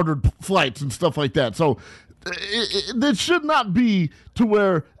have chartered flights and stuff like that. So it should not be to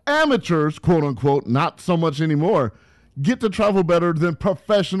where amateurs, quote unquote, not so much anymore, get to travel better than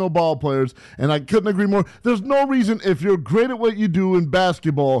professional ball players. And I couldn't agree more. There's no reason, if you're great at what you do in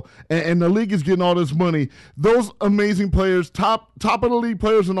basketball and the league is getting all this money, those amazing players, top of the league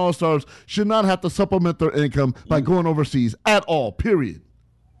players and all-stars, should not have to supplement their income by going overseas at all, period.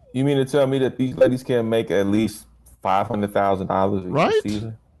 You mean to tell me that these ladies can make at least $500,000 a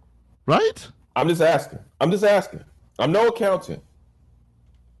season? Right? I'm just asking. I'm no accountant.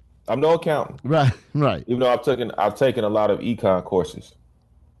 Right. Even though I've taken a lot of econ courses.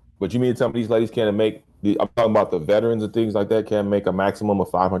 But you mean to tell me these ladies can't make, I'm talking about the veterans and things like that, can't make a maximum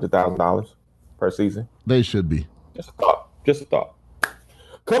of $500,000 per season? They should be. Just a thought.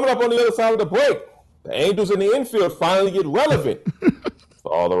 Coming up on the other side of the break, the Angels in the infield finally get relevant.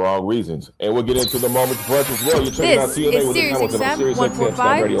 For all the wrong reasons. And we'll get into the Moments Brunch as well. You're checking out TNA with Nick Hamilton on Sirius XM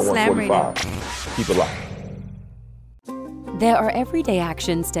Slam Radio 145. Keep it locked. There are everyday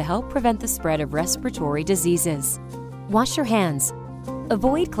actions to help prevent the spread of respiratory diseases. Wash your hands.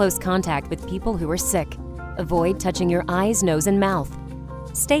 Avoid close contact with people who are sick. Avoid touching your eyes, nose, and mouth.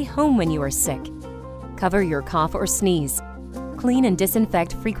 Stay home when you are sick. Cover your cough or sneeze. Clean and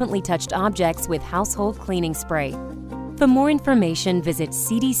disinfect frequently touched objects with household cleaning spray. For more information, visit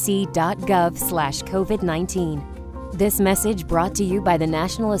cdc.gov/COVID-19. This message brought to you by the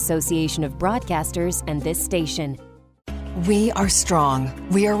National Association of Broadcasters and this station. We are strong,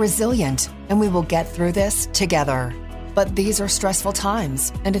 we are resilient, and we will get through this together. But these are stressful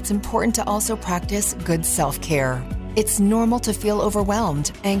times, and it's important to also practice good self-care. It's normal to feel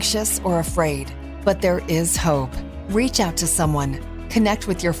overwhelmed, anxious, or afraid, but there is hope. Reach out to someone, connect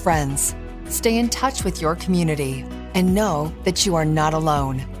with your friends, stay in touch with your community, and know that you are not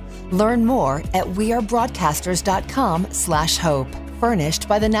alone. Learn more at wearebroadcasters.com/hope. Furnished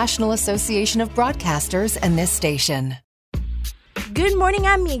by the National Association of Broadcasters and this station. Good morning,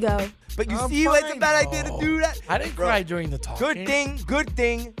 amigo. But you see why it's a bad idea to do that? I didn't cry during the talk. Good thing.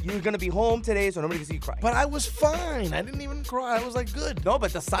 You're going to be home today, so nobody can see you cry. But I was fine. I didn't even cry. I was like, good. No,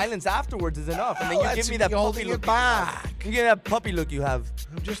 but the silence afterwards is enough. And then you give me that puppy look back. You get that puppy look you have.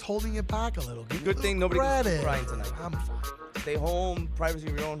 I'm just holding it back a little. Good thing nobody can see you crying tonight. I'm fine. Stay home, privacy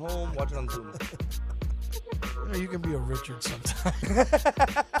of your own home, watch it on Zoom. You can be a Richard sometime.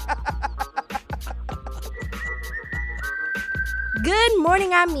 Good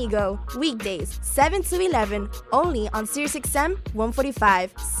Morning Amigo, weekdays 7 to 11, only on SiriusXM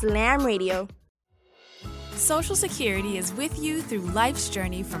 145 Slam Radio. Social Security is with you through life's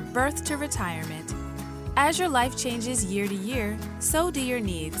journey from birth to retirement. As your life changes year to year, so do your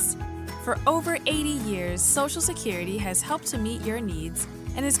needs. For over 80 years, Social Security has helped to meet your needs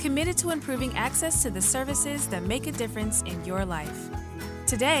and is committed to improving access to the services that make a difference in your life.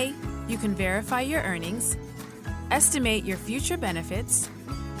 Today, you can verify your earnings, estimate your future benefits,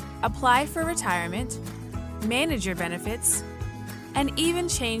 apply for retirement, manage your benefits, and even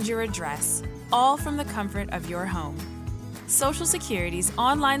change your address, all from the comfort of your home. Social Security's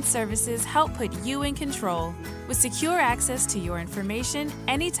online services help put you in control with secure access to your information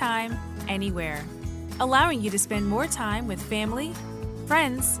anytime, anywhere, allowing you to spend more time with family,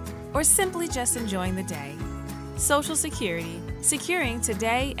 friends, or simply just enjoying the day. Social Security, securing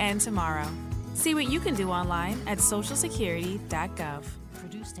today and tomorrow. See what you can do online at socialsecurity.gov.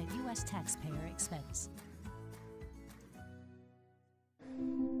 Produced at U.S. taxpayer expense.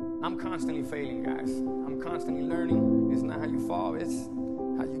 I'm constantly failing, guys. I'm constantly learning. It's not how you fall, it's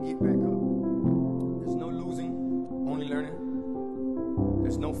how you get back up. There's no losing, only learning.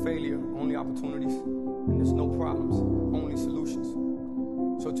 There's no failure, only opportunities. And there's no problems, only solutions.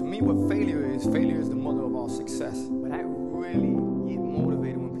 So to me, what failure is the mother of all success. But I really get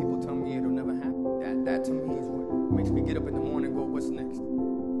motivated when people tell me it'll never happen. That to me is what makes me get up in the morning and go, what's next? I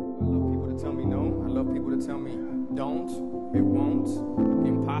love people to tell me no. I love people to tell me don't, it won't,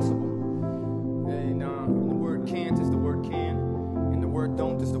 impossible. And the word can't is the word can, and the word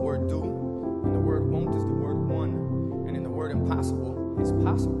don't is the word do, and the word won't is the word won, and in the word impossible is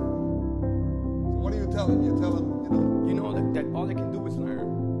possible. So what do you tell them? You tell them, you know that all they can do is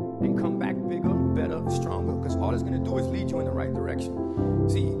learn and come back bigger, better, stronger, because all it's going to do is lead you in the right direction.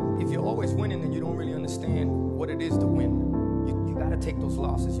 See, if you're always winning, then you don't really understand what it is to win. You got to take those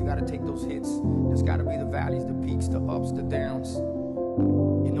losses. You got to take those hits. There's got to be the valleys, the peaks, the ups, the downs.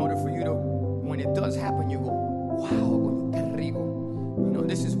 In order for you to, when it does happen, you go, wow, qué rico. You know,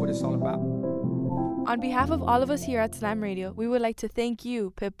 this is what it's all about. On behalf of all of us here at Slam Radio, we would like to thank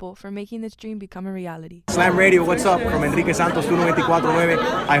you, Pitbull, for making this dream become a reality. Slam Radio, what's up? From Enrique Santos,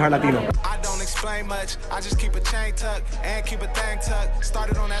 194.9, iHeart Latino. I don't explain much, I just keep a chain tucked and keep a thing tucked.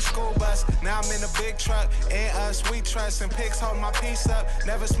 Started on that school bus, now I'm in a big truck. In us, we trust, and pigs hold my peace up.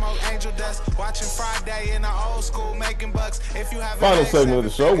 Never smoke angel dust, watching Friday in the old school, making bucks. If you have Final segment of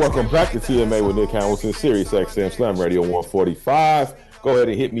the show. Welcome back to TMA with Nick Hamilton, SiriusXM Slam Radio 145. Go ahead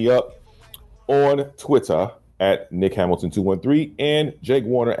and hit me up on Twitter at Nick Hamilton 213 and Jake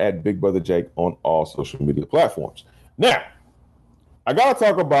Warner at Big Brother Jake on all social media platforms. Now, I gotta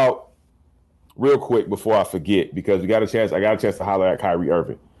talk about real quick before I forget, because I got a chance to holler at Kyrie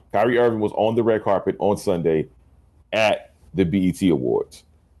Irving. Kyrie Irving was on the red carpet on Sunday at the BET Awards,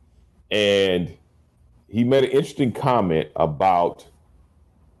 and he made an interesting comment about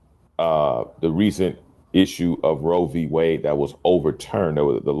the recent issue of Roe v. Wade that was overturned,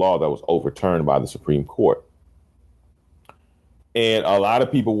 the law that was overturned by the Supreme Court. And a lot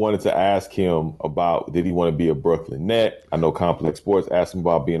of people wanted to ask him about, did he want to be a Brooklyn Net? I know Complex Sports asked him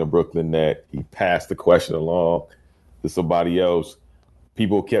about being a Brooklyn Net. He passed the question along to somebody else.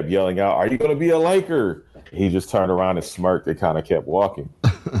 People kept yelling out, are you going to be a Laker? He just turned around and smirked and kind of kept walking.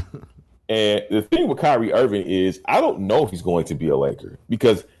 And the thing with Kyrie Irving is, I don't know if he's going to be a Laker,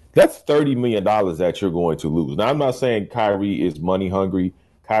 because that's $30 million that you're going to lose. Now, I'm not saying Kyrie is money hungry.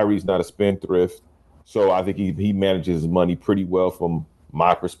 Kyrie's not a spendthrift. So I think he manages his money pretty well from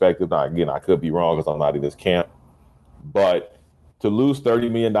my perspective. Now, again, I could be wrong because I'm not in this camp. But to lose $30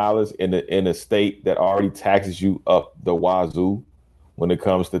 million in a state that already taxes you up the wazoo when it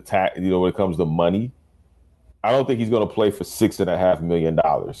comes to when it comes to money, I don't think he's going to play for $6.5 million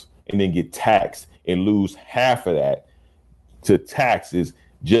and then get taxed and lose half of that to taxes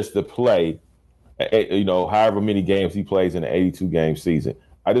just to play, however many games he plays in an 82-game season.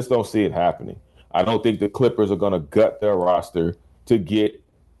 I just don't see it happening. I don't think the Clippers are going to gut their roster to get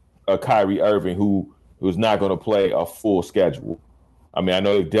a Kyrie Irving who's not going to play a full schedule. I mean, I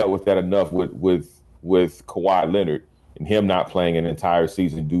know they've dealt with that enough with Kawhi Leonard and him not playing an entire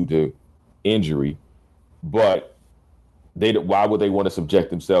season due to injury. But why would they want to subject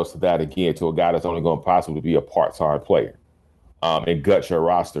themselves to that again, to a guy that's only going to possibly be a part-time player? And gut your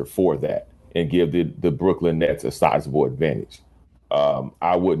roster for that and give the Brooklyn Nets a sizable advantage.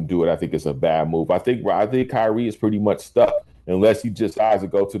 I wouldn't do it. I think it's a bad move. I think Kyrie is pretty much stuck unless he decides to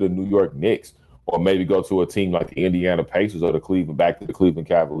go to the New York Knicks or maybe go to a team like the Indiana Pacers or back to the Cleveland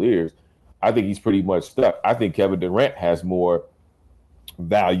Cavaliers. I think he's pretty much stuck. I think Kevin Durant has more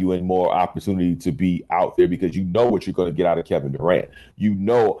value and more opportunity to be out there because you know what you're going to get out of Kevin Durant. You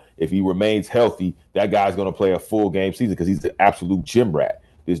know if he remains healthy, that guy's going to play a full game season because he's an absolute gym rat.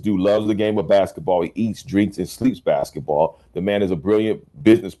 This dude loves the game of basketball. He eats, drinks, and sleeps basketball. The man is a brilliant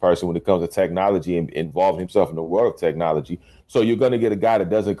business person when it comes to technology and involving himself in the world of technology. So you're going to get a guy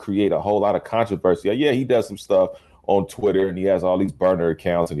that doesn't create a whole lot of controversy. Yeah, he does some stuff on Twitter and he has all these burner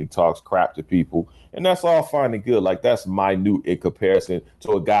accounts and he talks crap to people. And that's all fine and good. Like, that's minute in comparison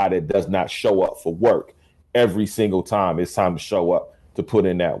to a guy that does not show up for work every single time it's time to show up to put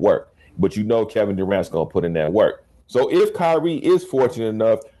in that work. But you know Kevin Durant's going to put in that work. So if Kyrie is fortunate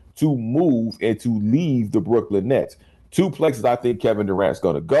enough to move and to leave the Brooklyn Nets, two places I think Kevin Durant's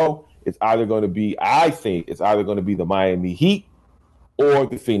going to go, it's either going to be the Miami Heat or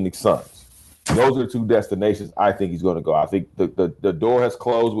the Phoenix Suns. Those are the two destinations I think he's going to go. I think the door has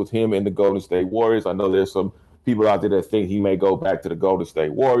closed with him and the Golden State Warriors. I know there's some people out there that think he may go back to the Golden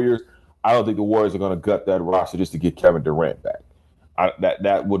State Warriors. I don't think the Warriors are going to gut that roster just to get Kevin Durant back.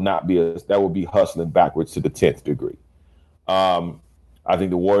 That would be hustling backwards to the 10th degree. I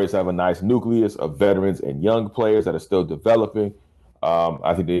think the Warriors have a nice nucleus of veterans and young players that are still developing.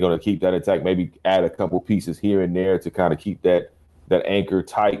 I think they're going to keep that intact, maybe add a couple pieces here and there to kind of keep that anchor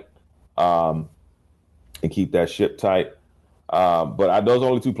tight and keep that ship tight. But those are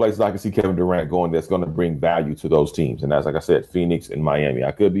only two places I can see Kevin Durant going that's going to bring value to those teams. And that's, like I said, Phoenix and Miami.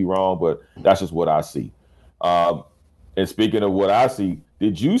 I could be wrong, but that's just what I see. And speaking of what I see,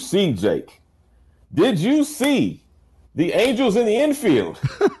 did you see, Jake? Did you see the Angels in the infield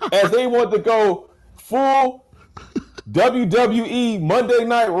as they want to go full WWE Monday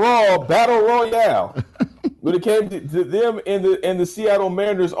Night Raw Battle Royale when it came to them and the Seattle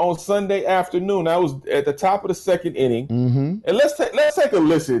Mariners on Sunday afternoon? I was at the top of the second inning. Mm-hmm. And let's take a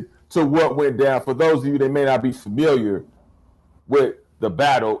listen to what went down for those of you that may not be familiar with the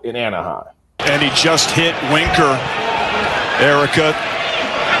battle in Anaheim. And he just hit Winker, Erica,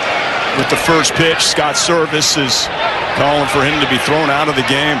 with the first pitch. Scott Service is calling for him to be thrown out of the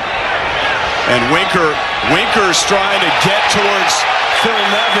game. And Winker's trying to get towards Phil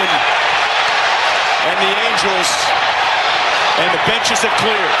Nevin. And the Angels and the benches have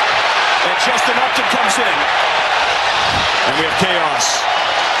cleared. And Justin Upton comes in. And we have chaos.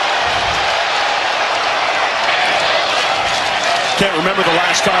 Can't remember the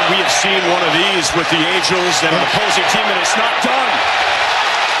last time we have seen one of these with the Angels and an opposing team, and it's not done.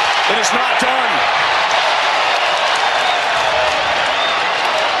 It is not done.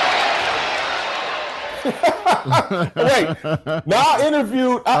 Wait, now I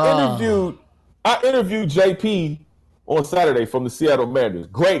interviewed JP on Saturday from the Seattle Mariners.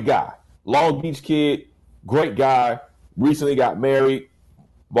 Great guy, Long Beach kid, great guy. Recently got married,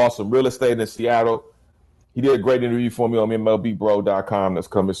 bought some real estate in Seattle. He did a great interview for me on MLBBro.com that's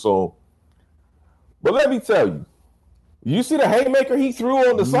coming soon. But let me tell you, you see the haymaker he threw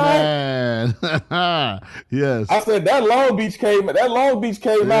on the side? Yes. I said that Long Beach came out of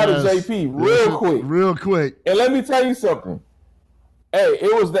JP real quick. And let me tell you something. Hey,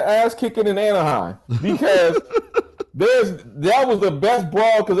 it was the ass kicking in Anaheim because that was the best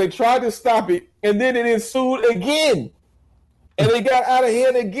brawl because they tried to stop it and then it ensued again. And they got out of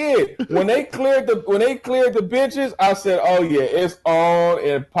hand again. When they cleared the benches, I said, "Oh yeah, it's on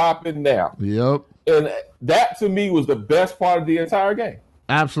and popping now." Yep. And that to me was the best part of the entire game.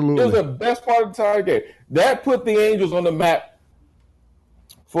 Absolutely, it was the best part of the entire game. That put the Angels on the map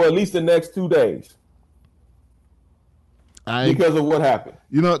for at least the next 2 days because of what happened.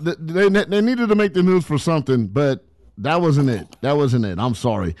 You know, they needed to make the news for something, but that wasn't it. I'm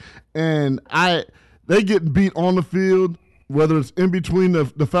sorry. And they get beat on the field. Whether it's in between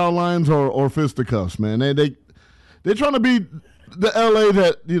the foul lines or fisticuffs, man, they're trying to be the LA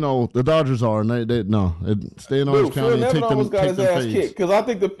that the Dodgers are, and they stay in Orange County and take them got his ass kicked because I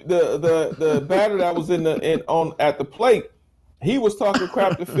think the batter that was at the plate, he was talking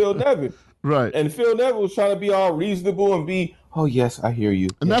crap to Phil Nevin, right? And Phil Nevin was trying to be all reasonable and be, "Oh yes, I hear you,"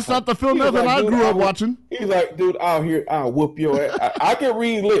 and that's not the Phil Nevin I grew up watching. He's like, "Dude, I'll whoop your ass. I can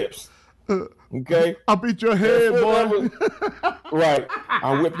read lips." Okay, I'll beat your head, boy. Right,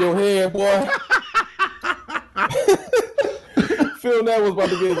 I'll whip your head, boy. Phil Nevin was about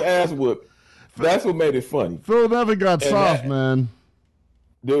to get his ass whooped. That's what made it funny. Phil Nevin got soft, man.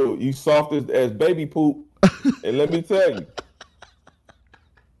 Dude, you soft as baby poop. And let me tell you,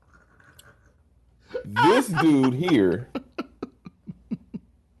 this dude here,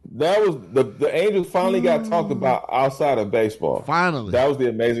 that was the Angels finally got talked about outside of baseball. Finally. That was the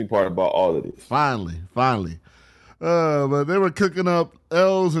amazing part about all of this. Finally. But they were cooking up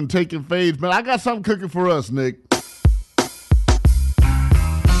L's and taking fades. Man, I got something cooking for us, Nick.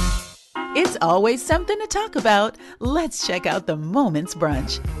 always something to talk about. Let's check out the Moments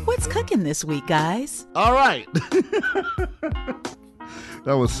Brunch. What's cooking this week, guys? All right.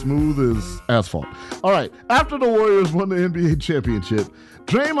 That was smooth as asphalt. All right. After the Warriors won the NBA championship,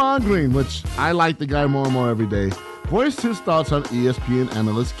 Draymond Green, which I like the guy more and more every day, voiced his thoughts on ESPN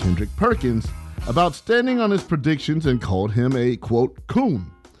analyst Kendrick Perkins about standing on his predictions and called him a, quote,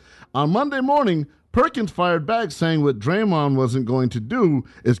 coon. On Monday morning, Perkins fired back saying what Draymond wasn't going to do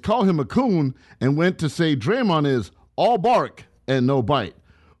is call him a coon and went to say Draymond is all bark and no bite.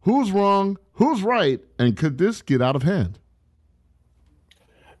 Who's wrong? Who's right? And could this get out of hand?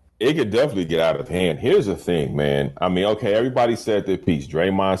 It could definitely get out of hand. Here's the thing, man. I mean, okay, everybody said their piece.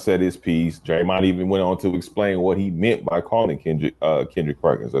 Draymond said his piece. Draymond even went on to explain what he meant by calling Kendrick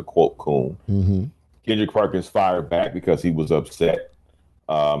Perkins a, quote, coon. Mm-hmm. Kendrick Perkins fired back because he was upset.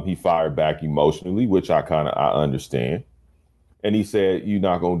 He fired back emotionally, which I understand. And he said, you're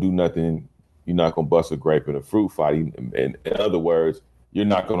not going to do nothing. You're not going to bust a grape in a fruit fight. In other words, you're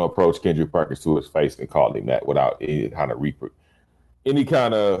not going to approach Kendrick Perkins to his face and call him that without any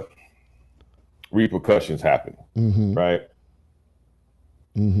kind of repercussions happening, mm-hmm. right?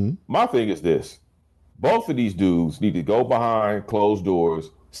 Mm-hmm. My thing is this. Both of these dudes need to go behind closed doors,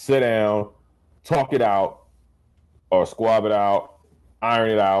 sit down, talk it out, or squab it out,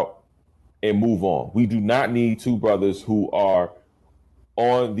 iron it out, and move on. We do not need two brothers who are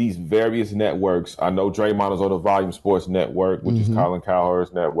on these various networks. I know Draymond is on the Volume Sports Network, which mm-hmm. is Colin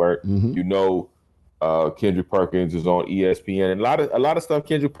Cowherd's network. Mm-hmm. You know, Kendrick Perkins is on ESPN, and a lot of stuff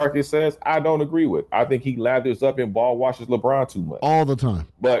Kendrick Perkins says I don't agree with. I think he lathers up and ball washes LeBron too much all the time.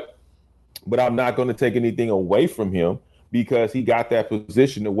 But I'm not going to take anything away from him because he got that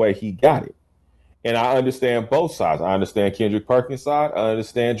position the way he got it. And I understand both sides. I understand Kendrick Perkins' side. I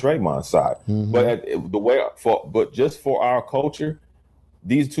understand Draymond's side. Mm-hmm. But just for our culture,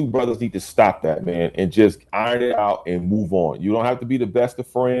 these two brothers need to stop that, man, and just iron it out and move on. You don't have to be the best of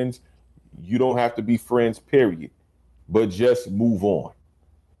friends. You don't have to be friends, period. But just move on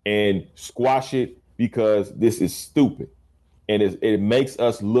and squash it because this is stupid. And it makes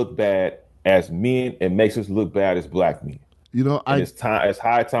us look bad as men and makes us look bad as black men. You know, it's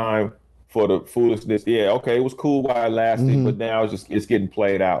high time for the foolishness. Yeah, okay, it was cool while it lasted, mm-hmm. but now it's getting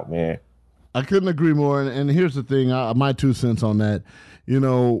played out, man. I couldn't agree more. And here's the thing, my 2 cents on that. You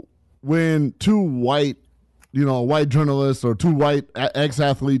know, when two white journalists or two white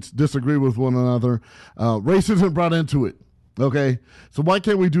ex-athletes disagree with one another, race isn't brought into it. Okay, so why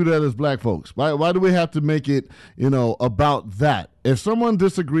can't we do that as black folks? Why do we have to make it, about that? If someone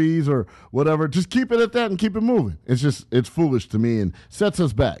disagrees or whatever, just keep it at that and keep it moving. It's foolish to me and sets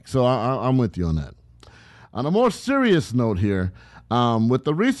us back. So I'm with you on that. On a more serious note here, with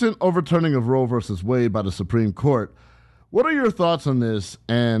the recent overturning of Roe versus Wade by the Supreme Court, what are your thoughts on this?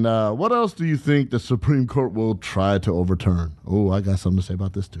 And what else do you think the Supreme Court will try to overturn? Oh, I got something to say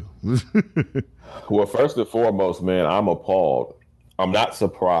about this too. Well, first and foremost, man, I'm appalled. I'm not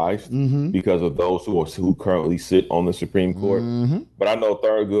surprised mm-hmm. because of those who currently sit on the Supreme Court. Mm-hmm. But I know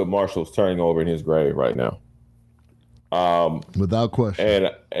Thurgood Marshall's turning over in his grave right now. Without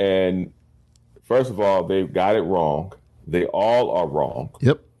question. And first of all, they've got it wrong. They all are wrong.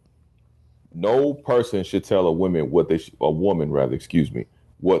 Yep. No person should tell a woman what they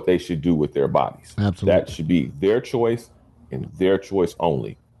should do with their bodies. Absolutely. That should be their choice and their choice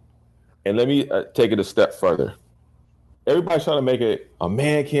only. And let me take it a step further. Everybody's trying to make it a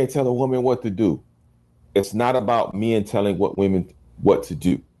man can't tell a woman what to do. It's not about men telling women what to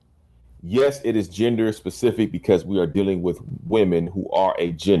do. Yes, it is gender specific because we are dealing with women who are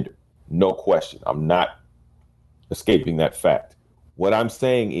a gender. No question. I'm not escaping that fact. What I'm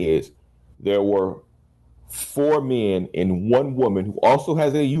saying is there were 4 men and 1 woman who also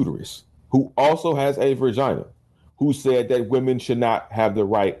has a uterus, who also has a vagina, who said that women should not have the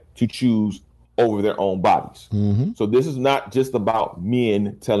right to choose over their own bodies. Mm-hmm. So this is not just about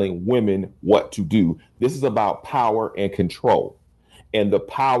men telling women what to do. This is about power and control, and the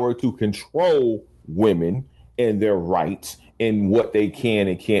power to control women and their rights and what they can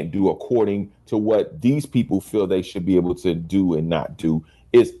and can't do according to what these people feel they should be able to do and not do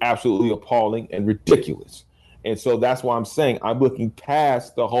is absolutely appalling and ridiculous. And so that's why I'm saying I'm looking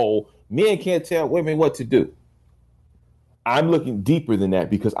past the whole men can't tell women what to do. I'm looking deeper than that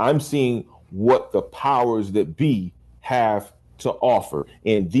because I'm seeing what the powers that be have to offer.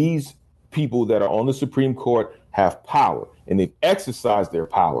 And these people that are on the Supreme Court have power, and they've exercised their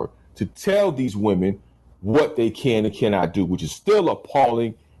power to tell these women what they can and cannot do, which is still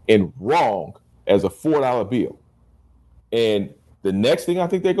appalling and wrong as a $4 bill. And the next thing I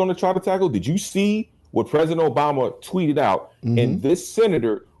think they're going to try to tackle, did you see what President Obama tweeted out? Mm-hmm. And this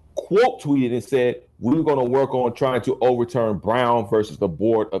senator quote tweeted and said, we're going to work on trying to overturn Brown versus the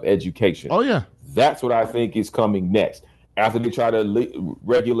Board of Education. Oh, yeah. That's what I think is coming next. After they try to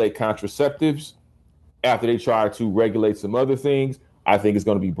regulate contraceptives, after they try to regulate some other things, I think it's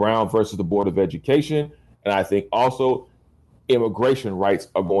going to be Brown versus the Board of Education. And I think also immigration rights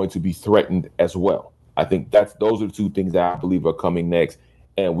are going to be threatened as well. I think those are the two things that I believe are coming next.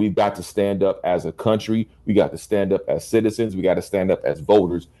 And we've got to stand up as a country. We got to stand up as citizens. We got to stand up as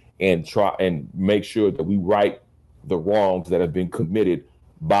voters and try and make sure that we right the wrongs that have been committed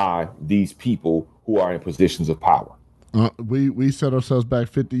by these people who are in positions of power. We set ourselves back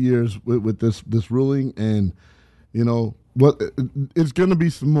 50 years with this ruling, and you know what? It's going to be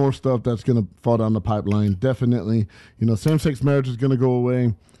some more stuff that's going to fall down the pipeline. Definitely, you know, same-sex marriage is going to go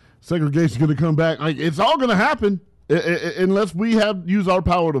away. Segregation is going to come back. Like, it's all going to happen unless we use our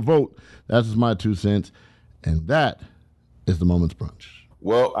power to vote. That's just my 2 cents, and that is the Moment's Brunch.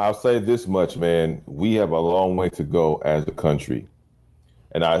 Well, I'll say this much, man. We have a long way to go as a country.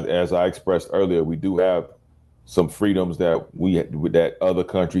 And as I expressed earlier, we do have some freedoms that other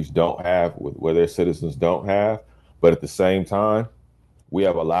countries don't have, where their citizens don't have. But at the same time, we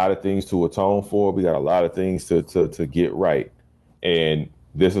have a lot of things to atone for. We got a lot of things to get right. And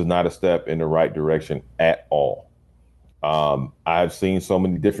this is not a step in the right direction at all. I've seen so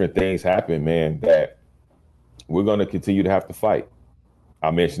many different things happen, man, that we're going to continue to have to fight. I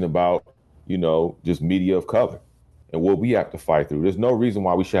mentioned about, you know, just media of color and what we have to fight through. There's no reason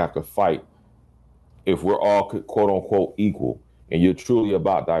why we should have to fight if we're all quote unquote equal and you're truly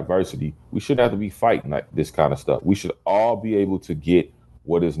about diversity. We shouldn't have to be fighting like this kind of stuff. We should all be able to get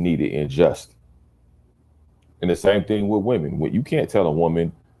what is needed and just. And the same thing with women. You can't tell a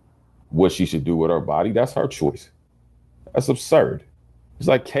woman what she should do with her body. That's her choice. That's absurd. It's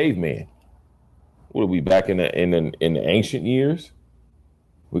like caveman. What are we back in the ancient years?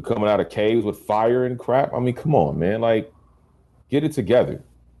 We're coming out of caves with fire and crap. I mean, come on, man. Like, get it together.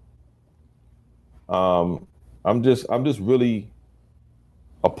 I'm just really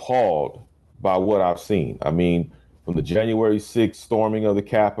appalled by what I've seen. I mean, from the January 6th storming of the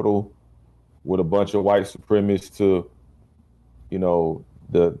Capitol with a bunch of white supremacists to, you know,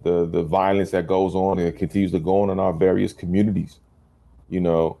 the violence that goes on and it continues to go on in our various communities, you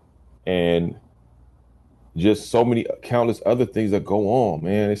know, and just so many countless other things that go on,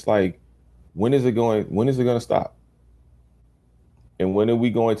 man. It's like, when is it going to stop? And when are we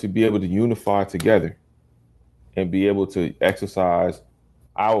going to be able to unify together and be able to exercise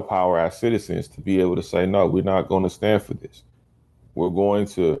our power as citizens to be able to say, no, we're not going to stand for this. We're going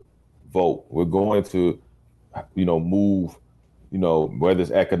to vote. We're going to, you know, move, you know, whether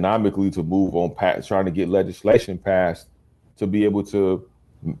it's economically to move on trying to get legislation passed to be able to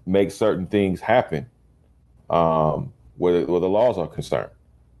make certain things happen. Where the laws are concerned.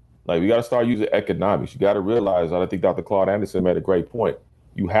 Like, we got to start using economics. You got to realize, I think Dr. Claude Anderson made a great point.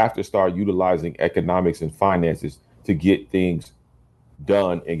 You have to start utilizing economics and finances to get things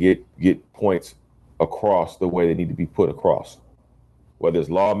done and get points across the way they need to be put across. Whether it's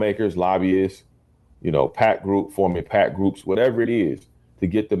lawmakers, lobbyists, you know, forming PAC groups, whatever it is, to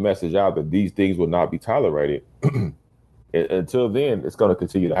get the message out that these things will not be tolerated. Until then, it's going to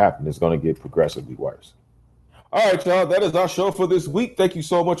continue to happen. It's going to get progressively worse. All right, y'all, that is our show for this week. Thank you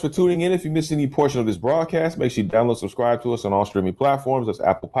so much for tuning in. If you missed any portion of this broadcast, make sure you download, subscribe to us on all streaming platforms. That's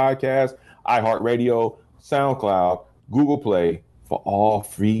Apple Podcasts, iHeartRadio, SoundCloud, Google Play, for all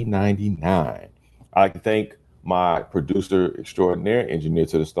 $3.99. I'd like to thank my producer extraordinaire, engineer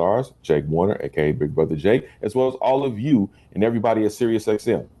to the stars, Jake Warner, aka Big Brother Jake, as well as all of you and everybody at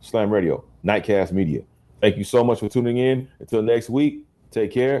SiriusXM, Slam Radio, Nightcast Media. Thank you so much for tuning in. Until next week,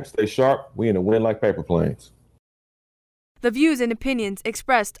 take care, stay sharp. We in the wind like paper planes. The views and opinions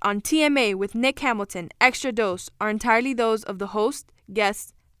expressed on TMA with Nick Hamilton Extra Dose are entirely those of the host,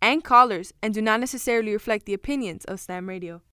 guests, and callers and do not necessarily reflect the opinions of Slam Radio.